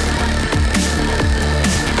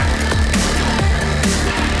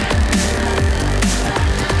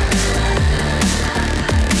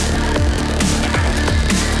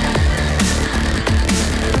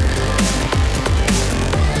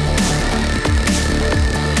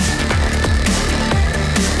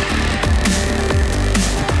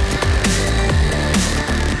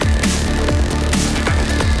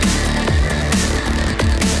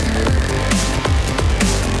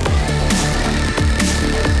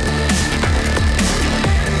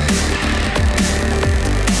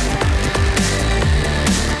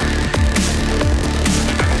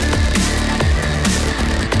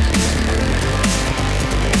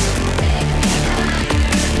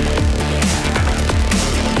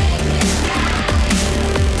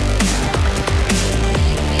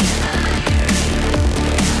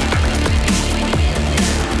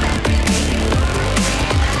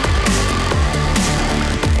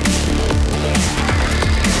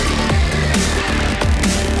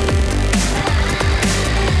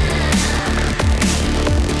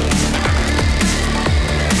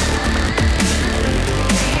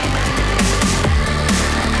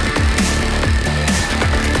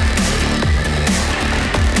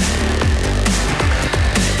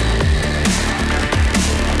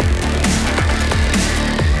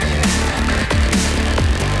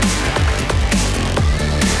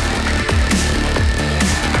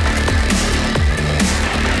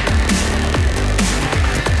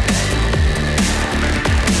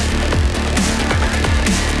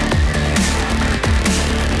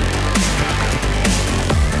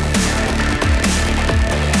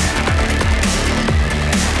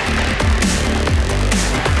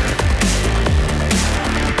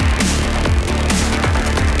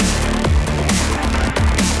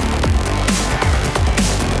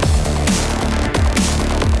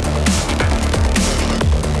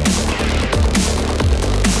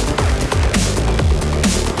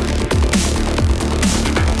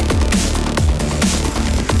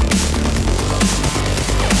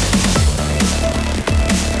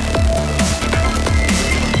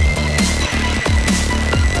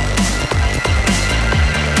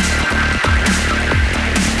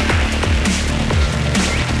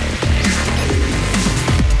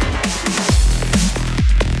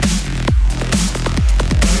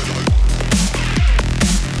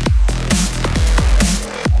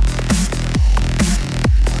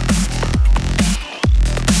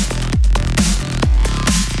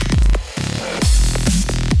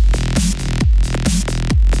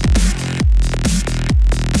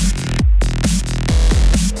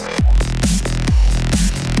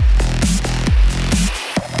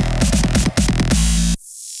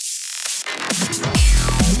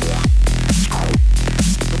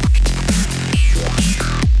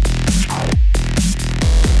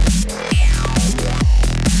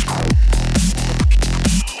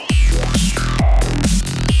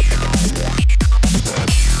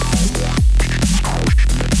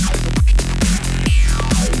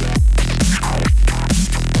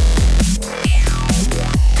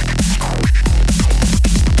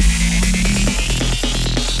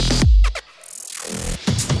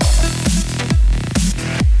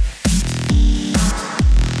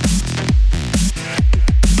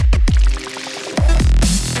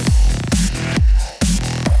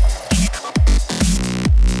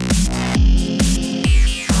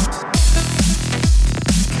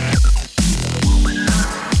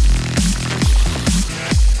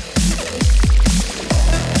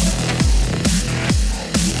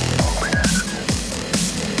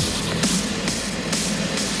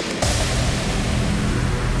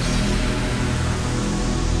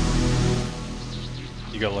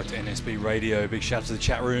 Got locked to NSB Radio. Big shout to the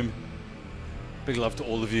chat room. Big love to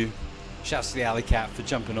all of you. Shouts to the Alley Cat for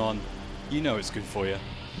jumping on. You know it's good for you.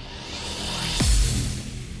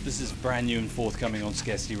 This is brand new and forthcoming on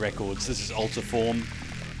Scarcity Records. This is Alterform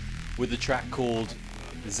with a track called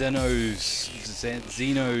Xenosyla.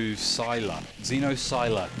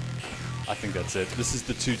 I think that's it. This is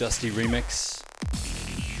the Too Dusty remix.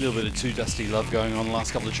 A little bit of Too Dusty love going on the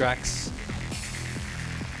last couple of tracks.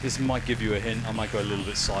 This might give you a hint. I might go a little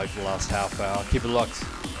bit side for the last half hour. Keep it locked.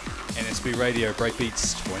 NSB Radio,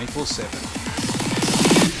 Breakbeats 24/7.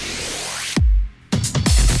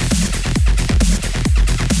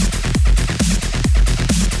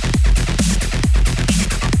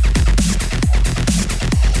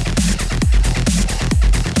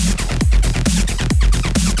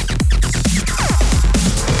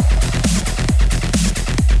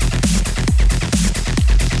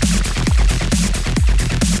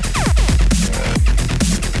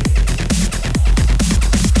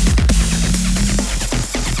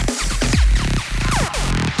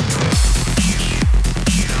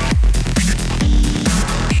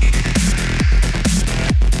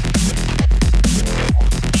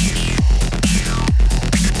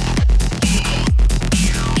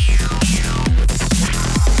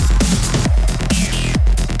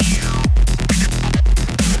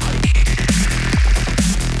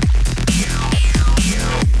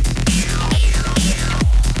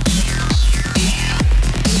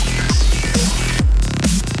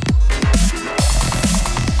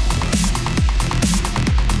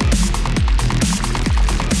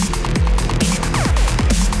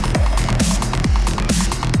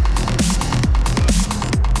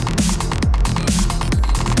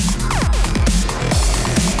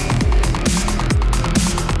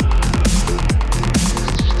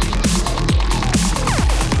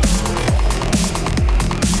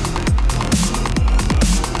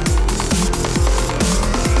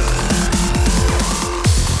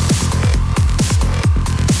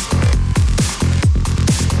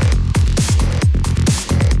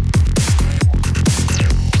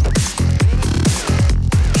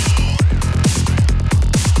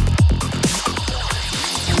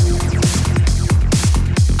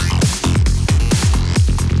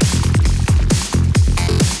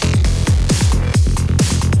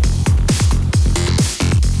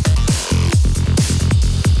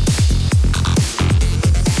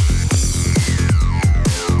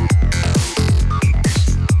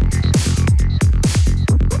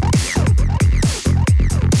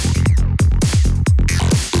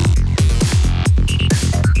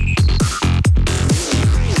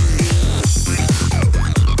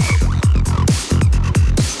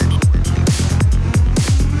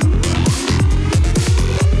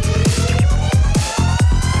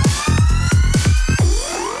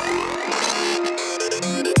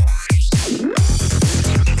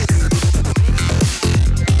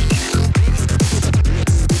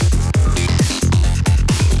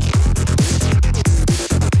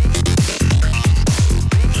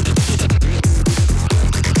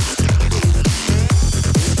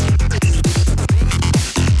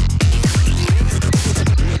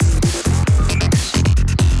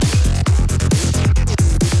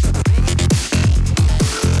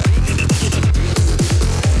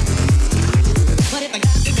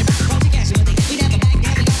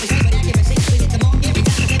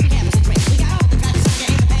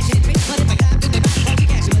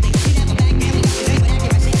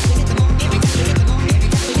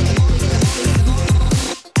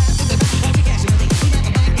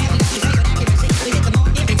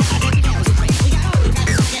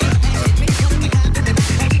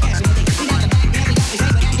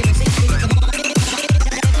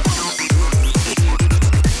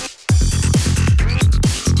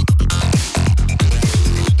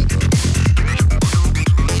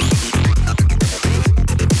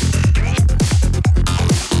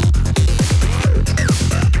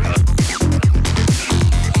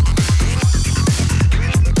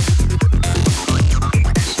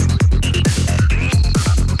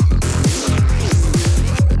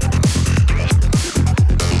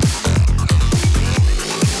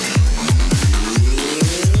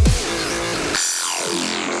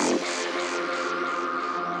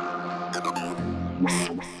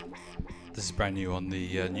 This is brand new on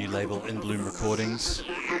the new label In Bloom Recordings.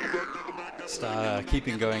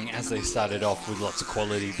 Keeping going as they started off with lots of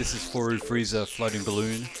quality. This is Foru Freezer Floating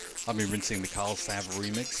Balloon. I've been rinsing the Carl Sav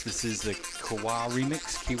remix. This is the Kiwa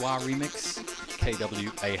remix.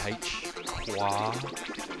 K-W-A-H. Kwa.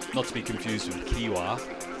 Not to be confused with Kiwa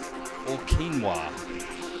or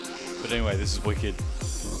Quinoa. But anyway, this is wicked.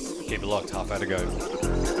 Keep it locked, half hour to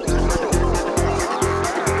go.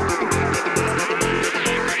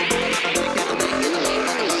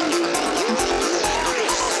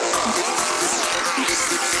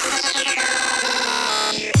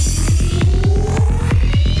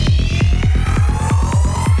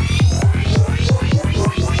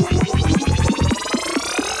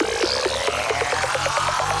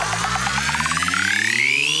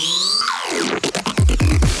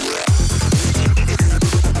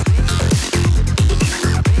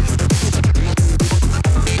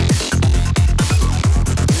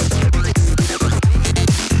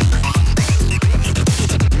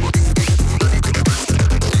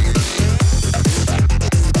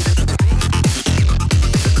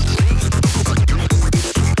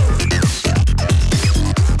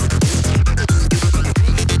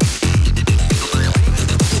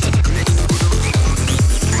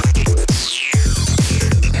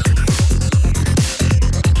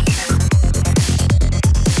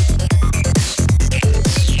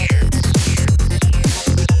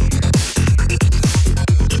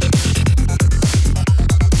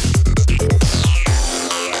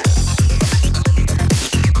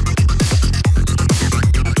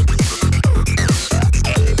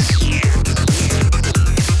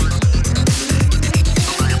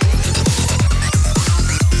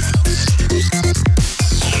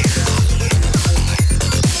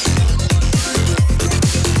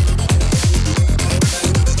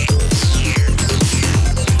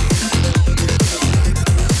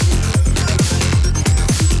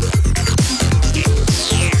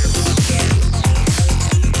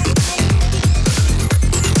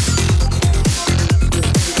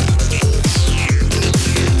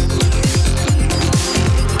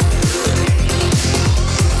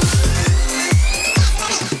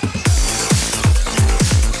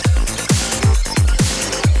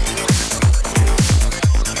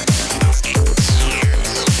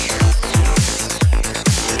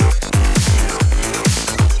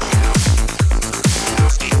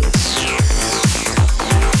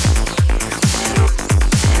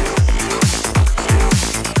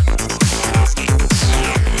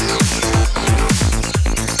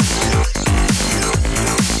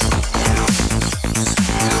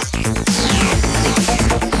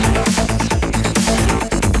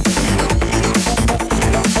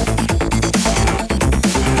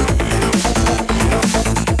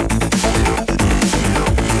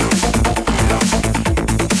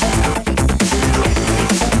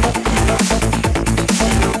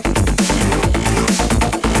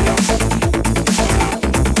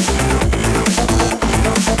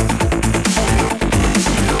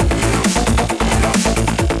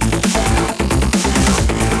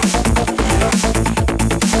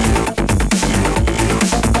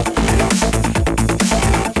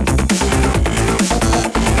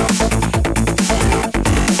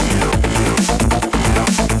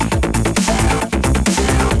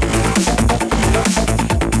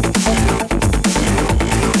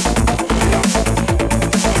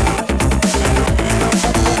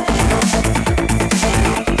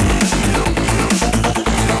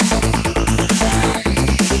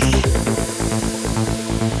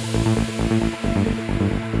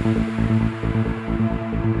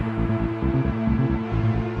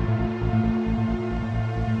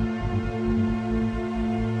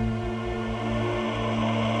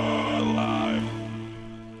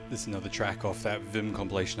 This is another track off that Vim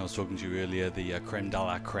compilation I was talking to you earlier, the Creme de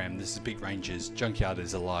la Creme. This is Beat Rangers, Junkyard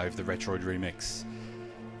is Alive, the Retroid remix.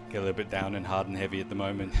 Get a little bit down and hard and heavy at the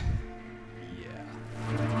moment. Yeah.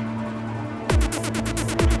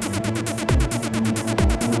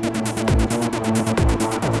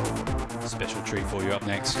 Special treat for you up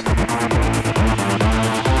next.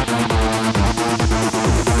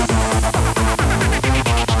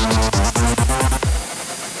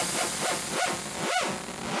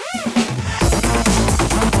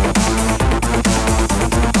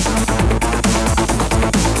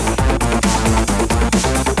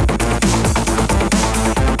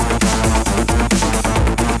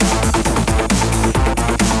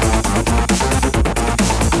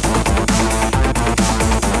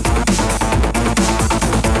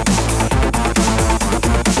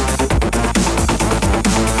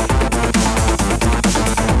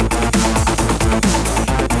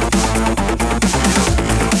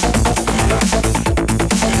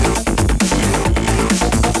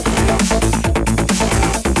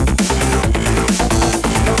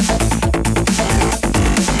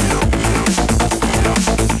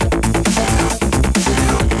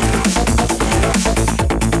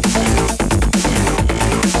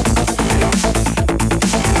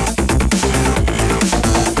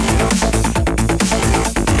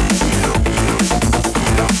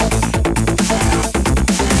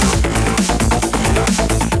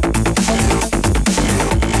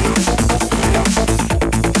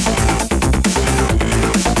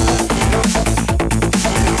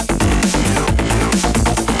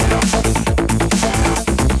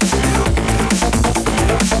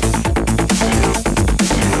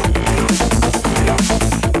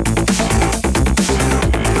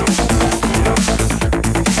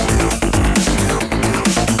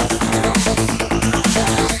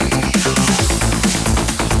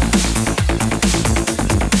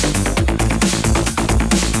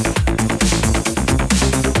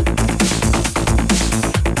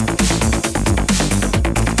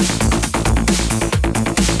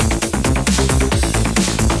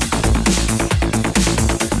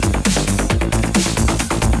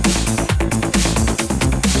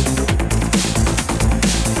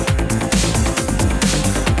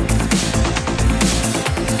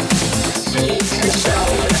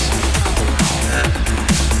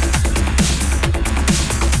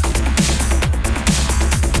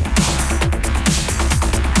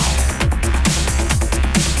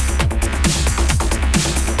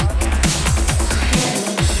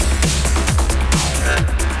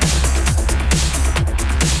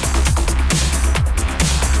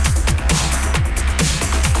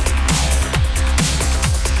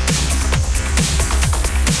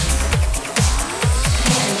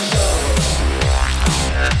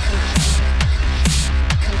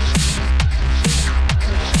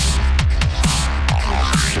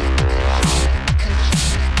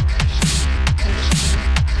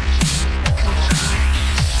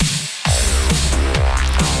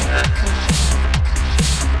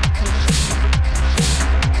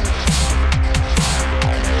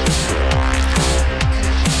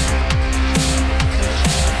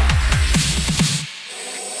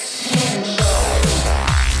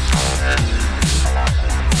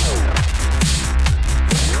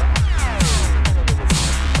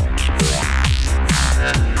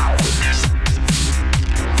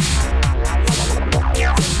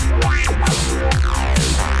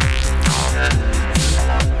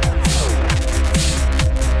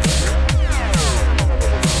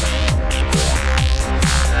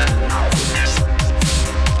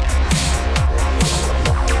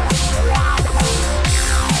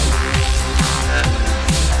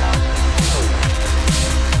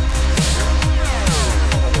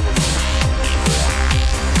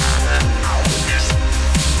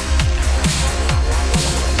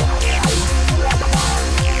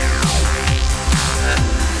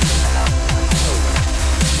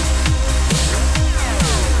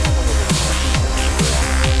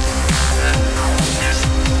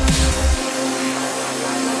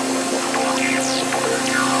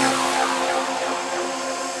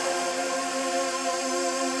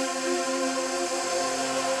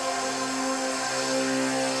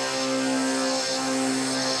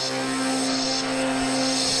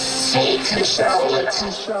 We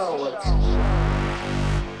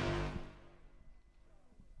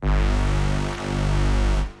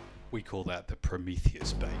call that the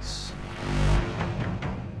Prometheus bass.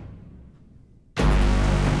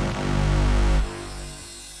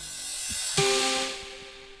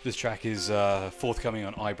 This track is forthcoming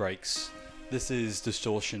on iBreaks. This is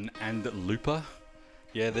Distortion and Looper.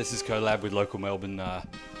 Yeah, this is collab with local Melbourne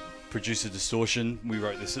producer Distortion. We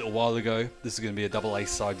wrote this a little while ago. This is going to be a double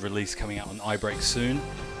A-side release coming out on iBreaks soon.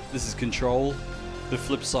 This is Control. The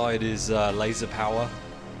flip side is Laser Power.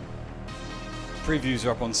 Previews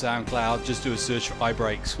are up on SoundCloud. Just do a search for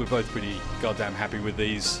iBreaks. We're both pretty goddamn happy with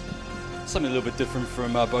these. Something a little bit different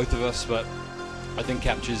from both of us, but I think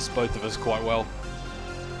captures both of us quite well.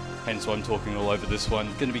 Hence why I'm talking all over this one.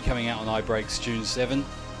 Going to be coming out on iBreaks June 7.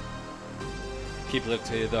 Keep a look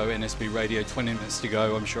here though, NSB Radio, 20 minutes to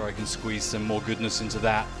go. I'm sure I can squeeze some more goodness into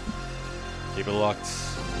that. Keep it locked.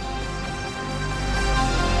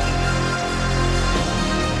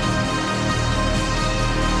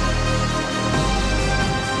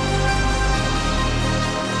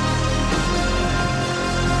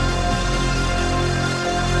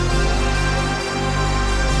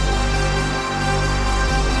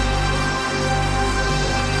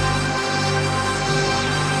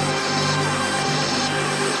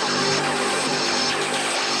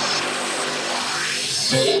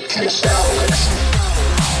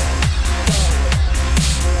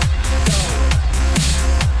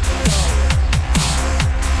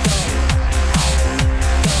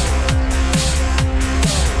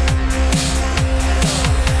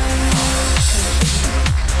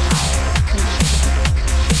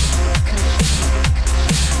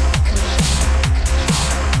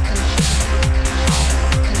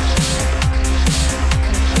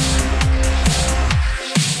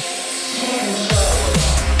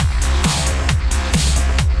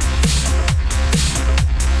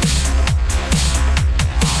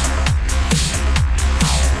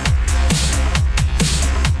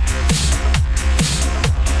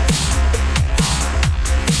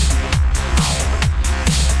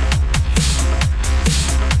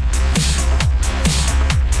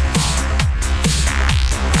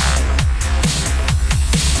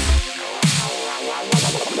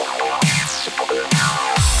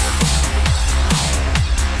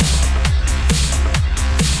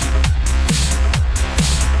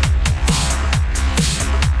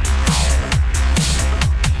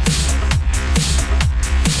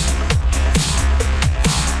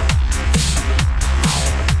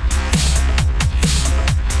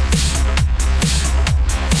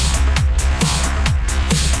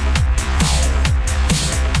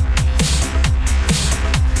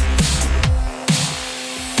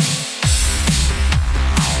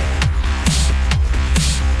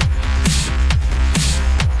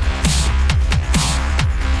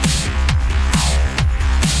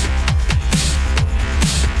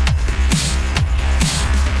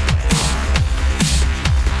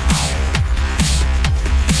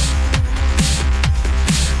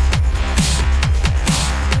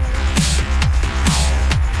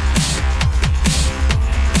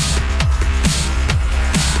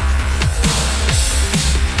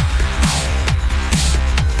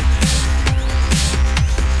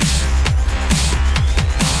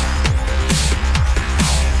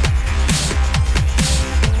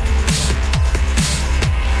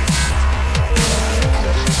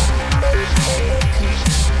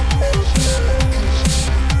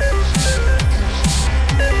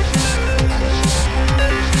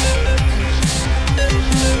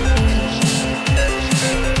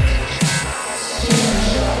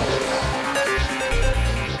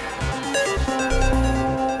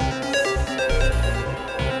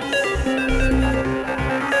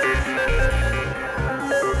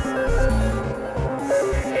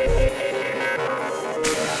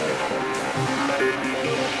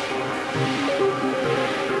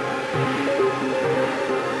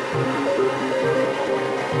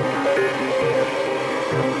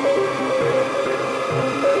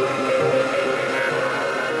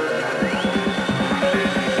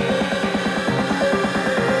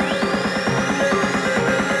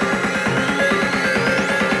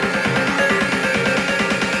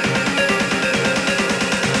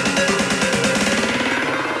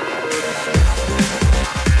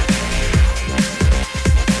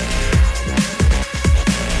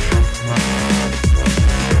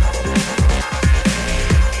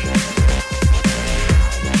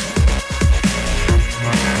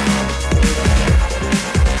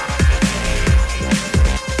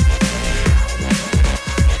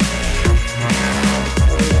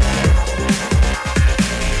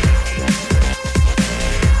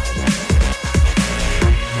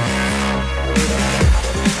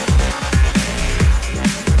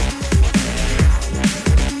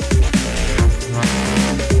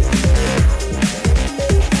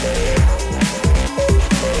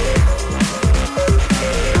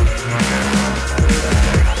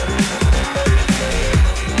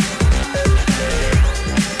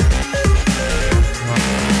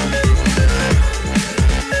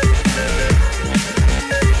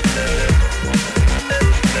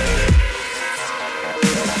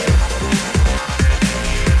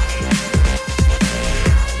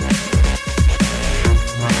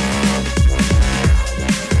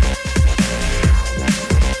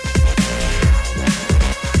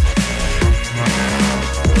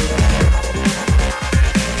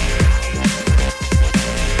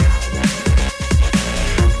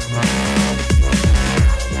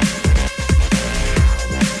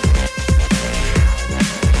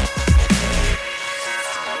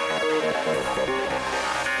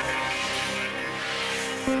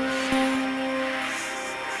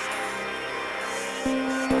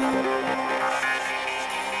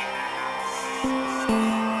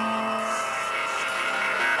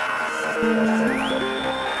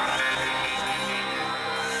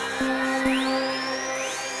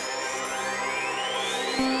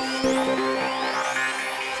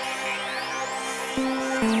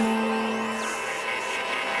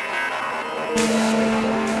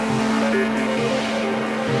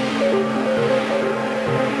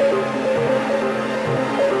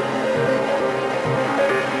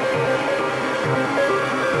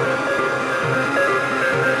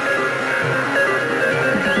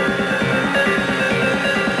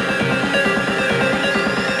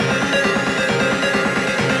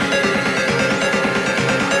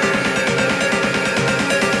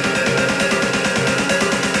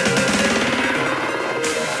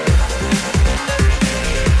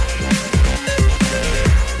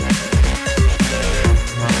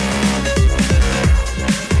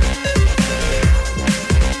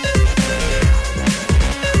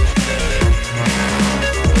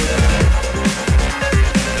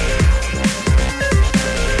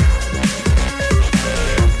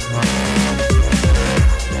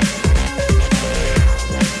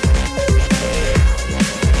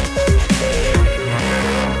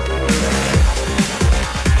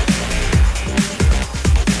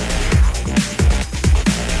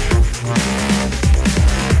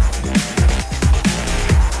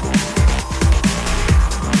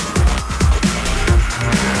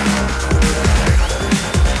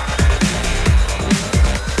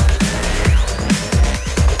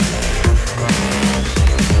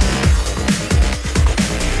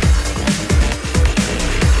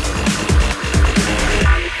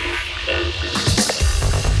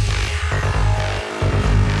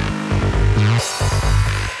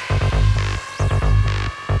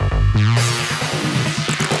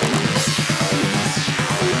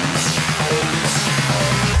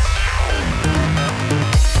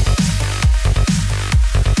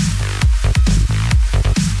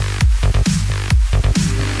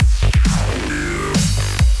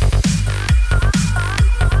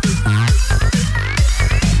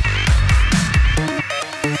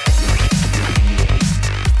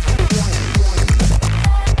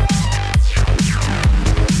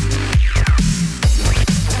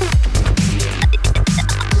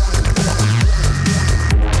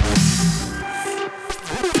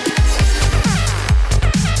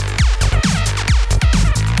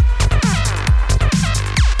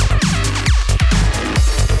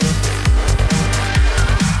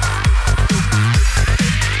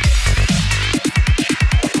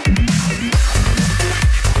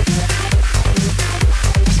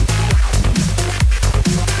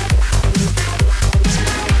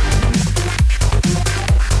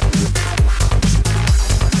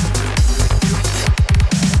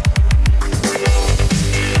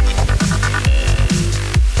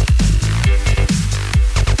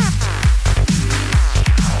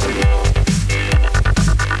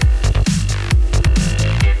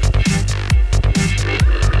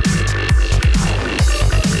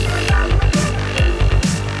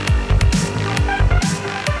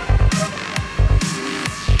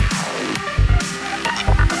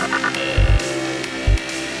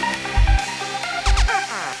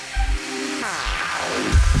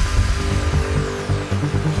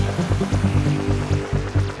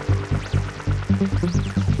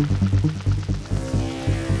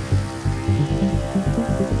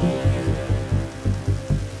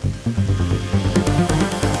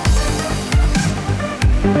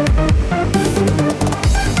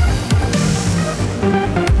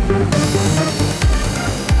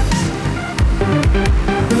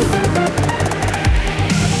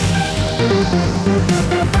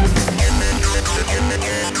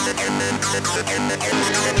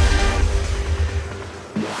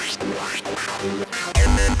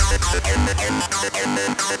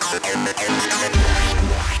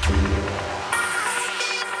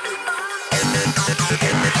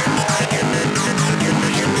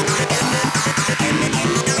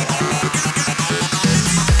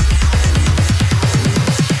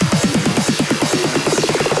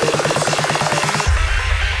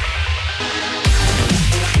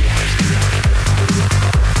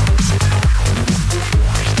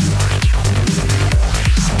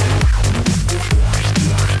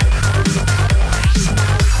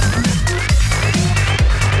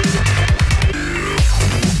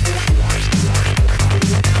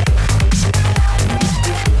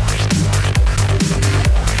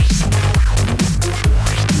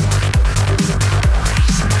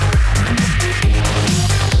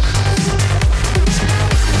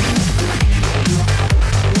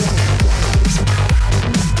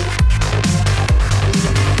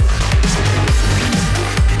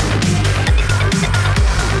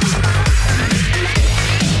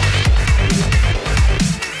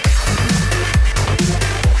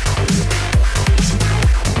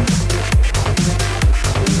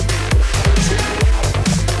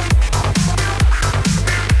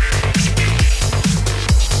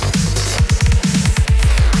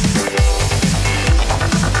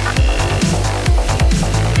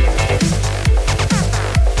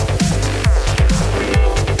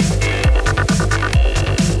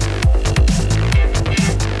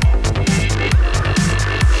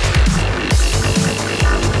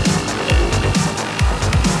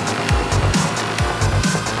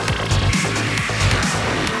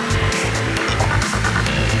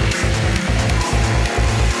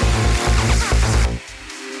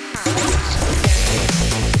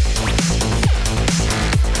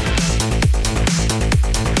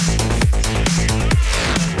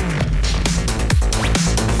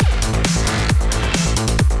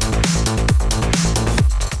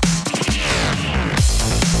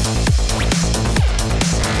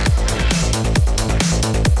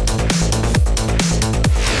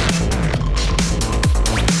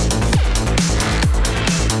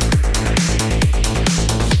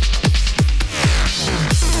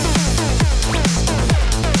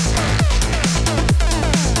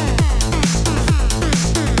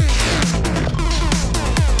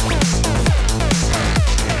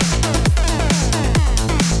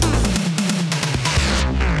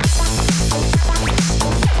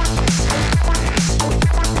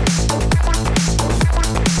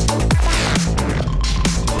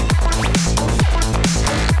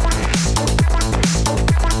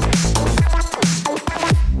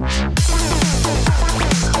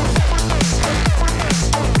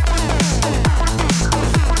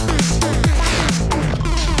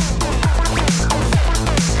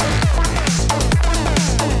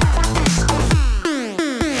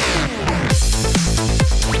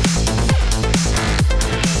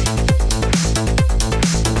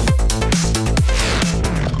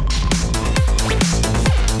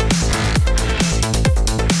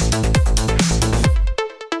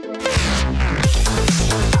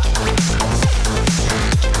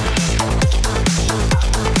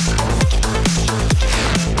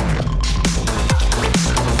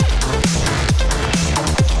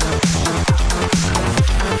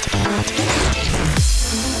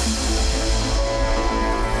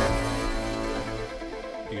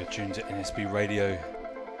 You're tuned to NSB Radio,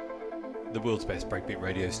 the world's best breakbeat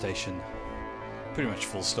radio station. Pretty much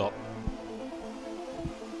full stop.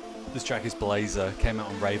 This track is Blazer, came out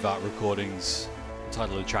on Rave Art Recordings. The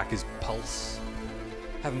title of the track is Pulse.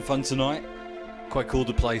 Having fun tonight. Quite cool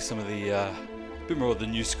to play some of the, bit more of the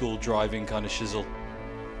new school driving kind of shizzle.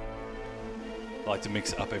 I like to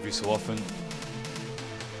mix it up every so often.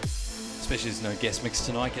 Especially there's no guest mix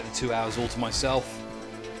tonight, get the 2 hours all to myself.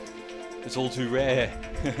 It's all too rare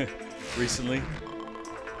recently.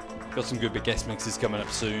 Got some good big guest mixes coming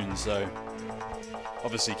up soon, so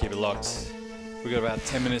obviously keep it locked. We've got about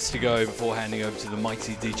 10 minutes to go before handing over to the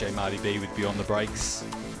mighty DJ Marty B with Beyond the Breaks.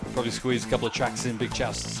 Probably squeeze a couple of tracks in. Big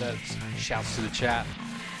shouts to the chat.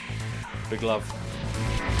 Big love.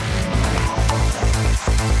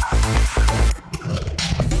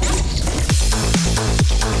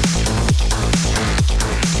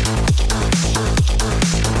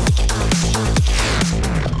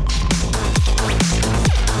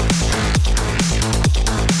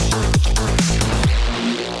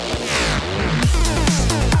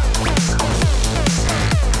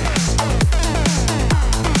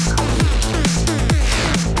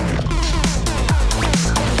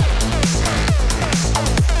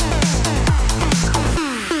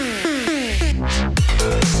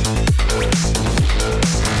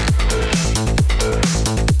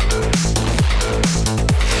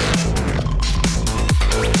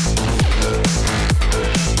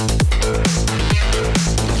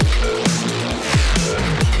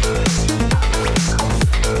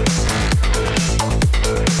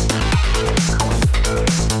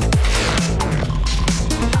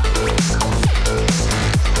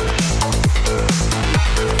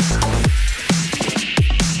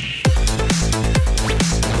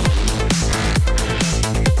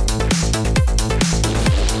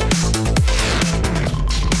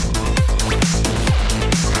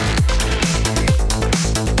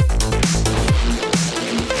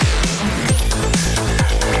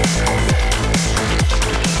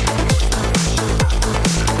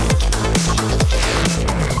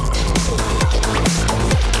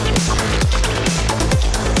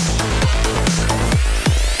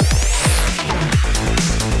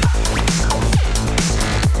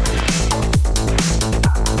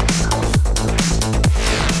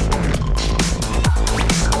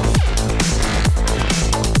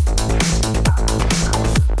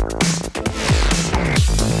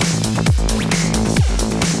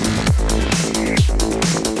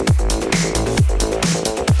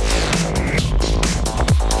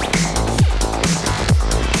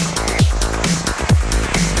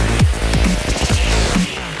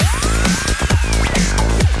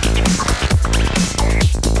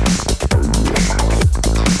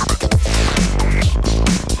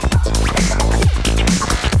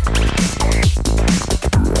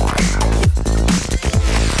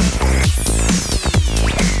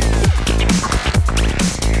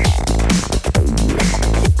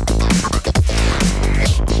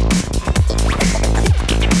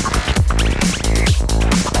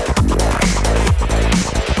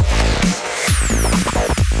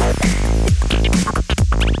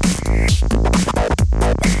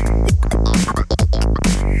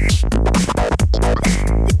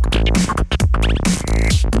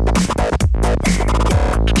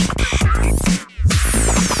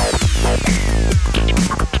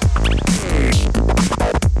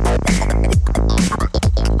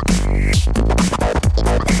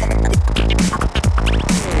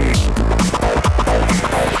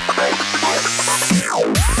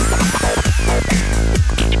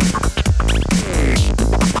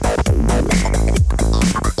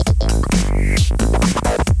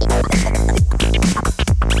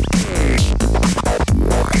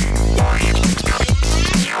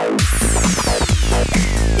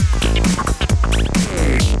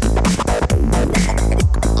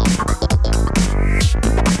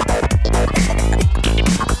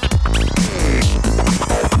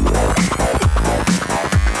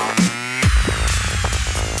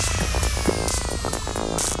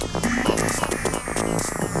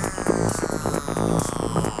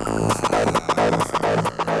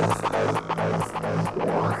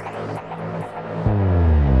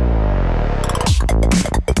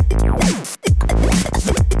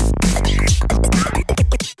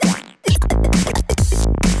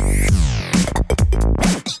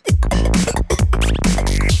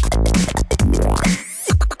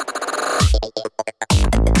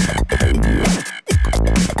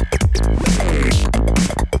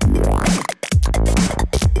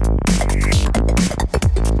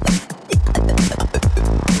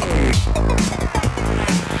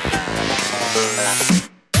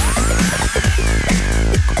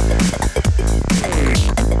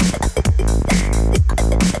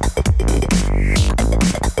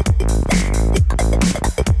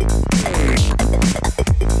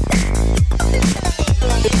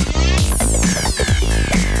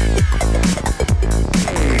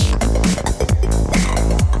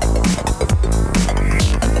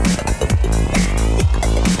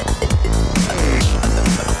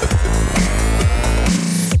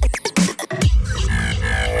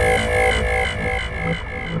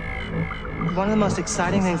 one of the most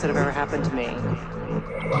exciting things that have ever happened to me.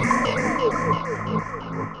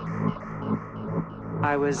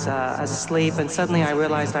 I was asleep and suddenly I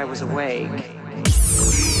realized I was awake.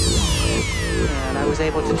 And I was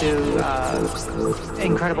able to do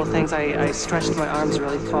incredible things. I stretched my arms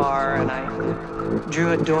really far and I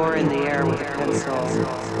drew a door in the air with a pencil.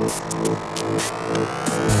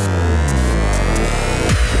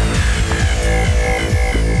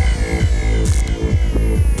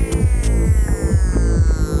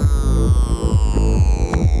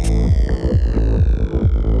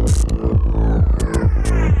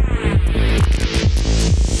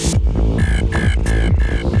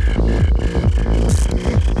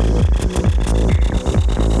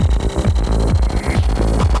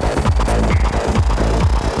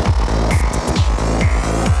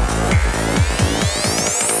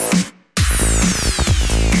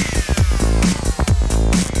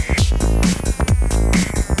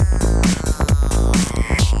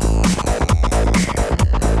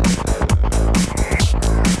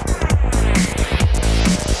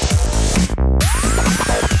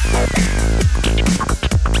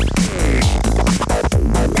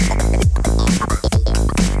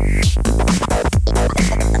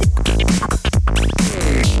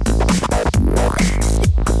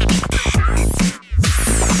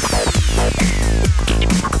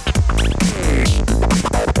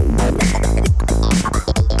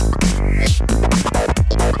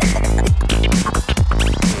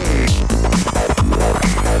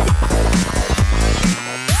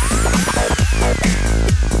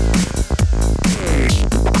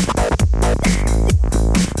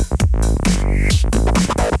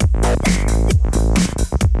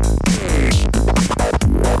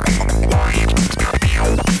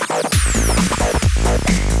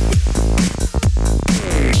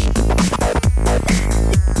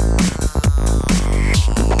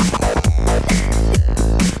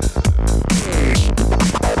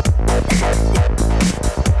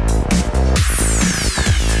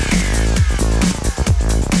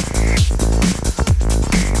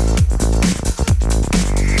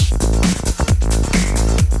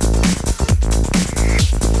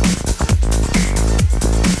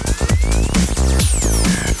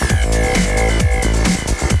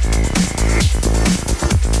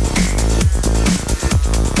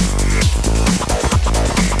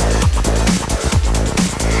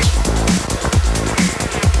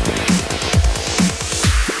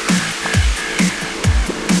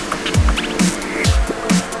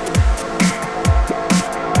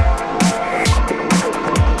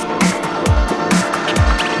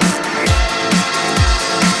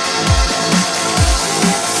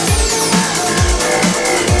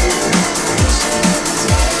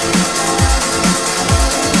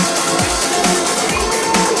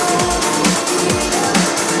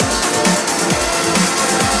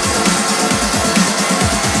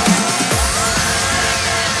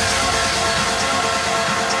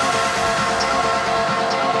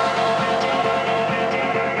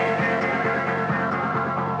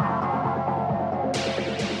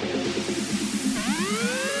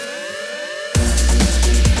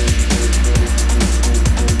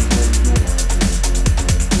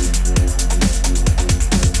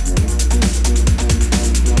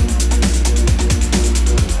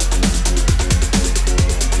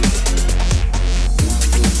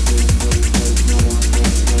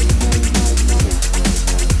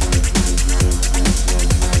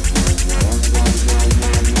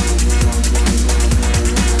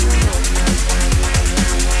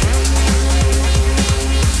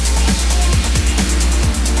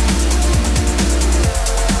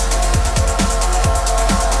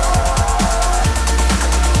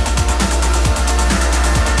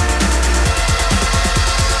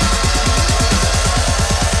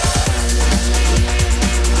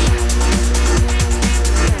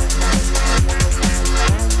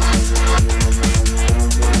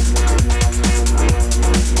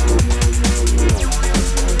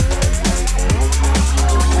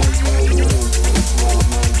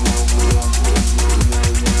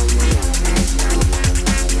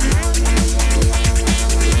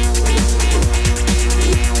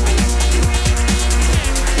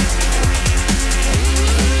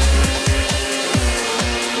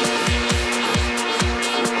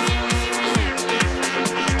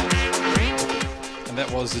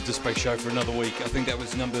 was the Display Show for another week. I think that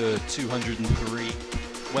was number 203.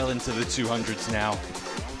 Well into the 200s now.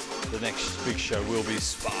 The next big show will be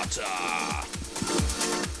Sparta.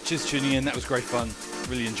 Cheers tuning in. That was great fun.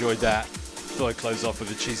 Really enjoyed that. Thought I'd close off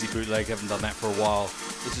with a cheesy bootleg. Haven't done that for a while.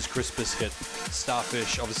 This is Chris Biscuit,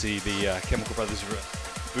 Starfish. Obviously the Chemical Brothers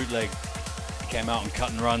bootleg came out on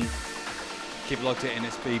Cut and Run. Keep it locked to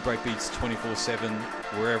NSB Breakbeats 24/7,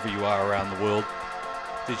 wherever you are around the world.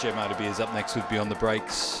 DJ Marty B is up next with Beyond the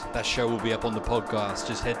Breaks. That show will be up on the podcast.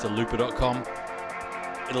 Just head to looper.com.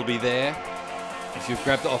 It'll be there. If you've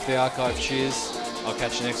grabbed it off the archive, cheers. I'll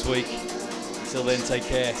catch you next week. Until then, take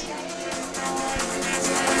care.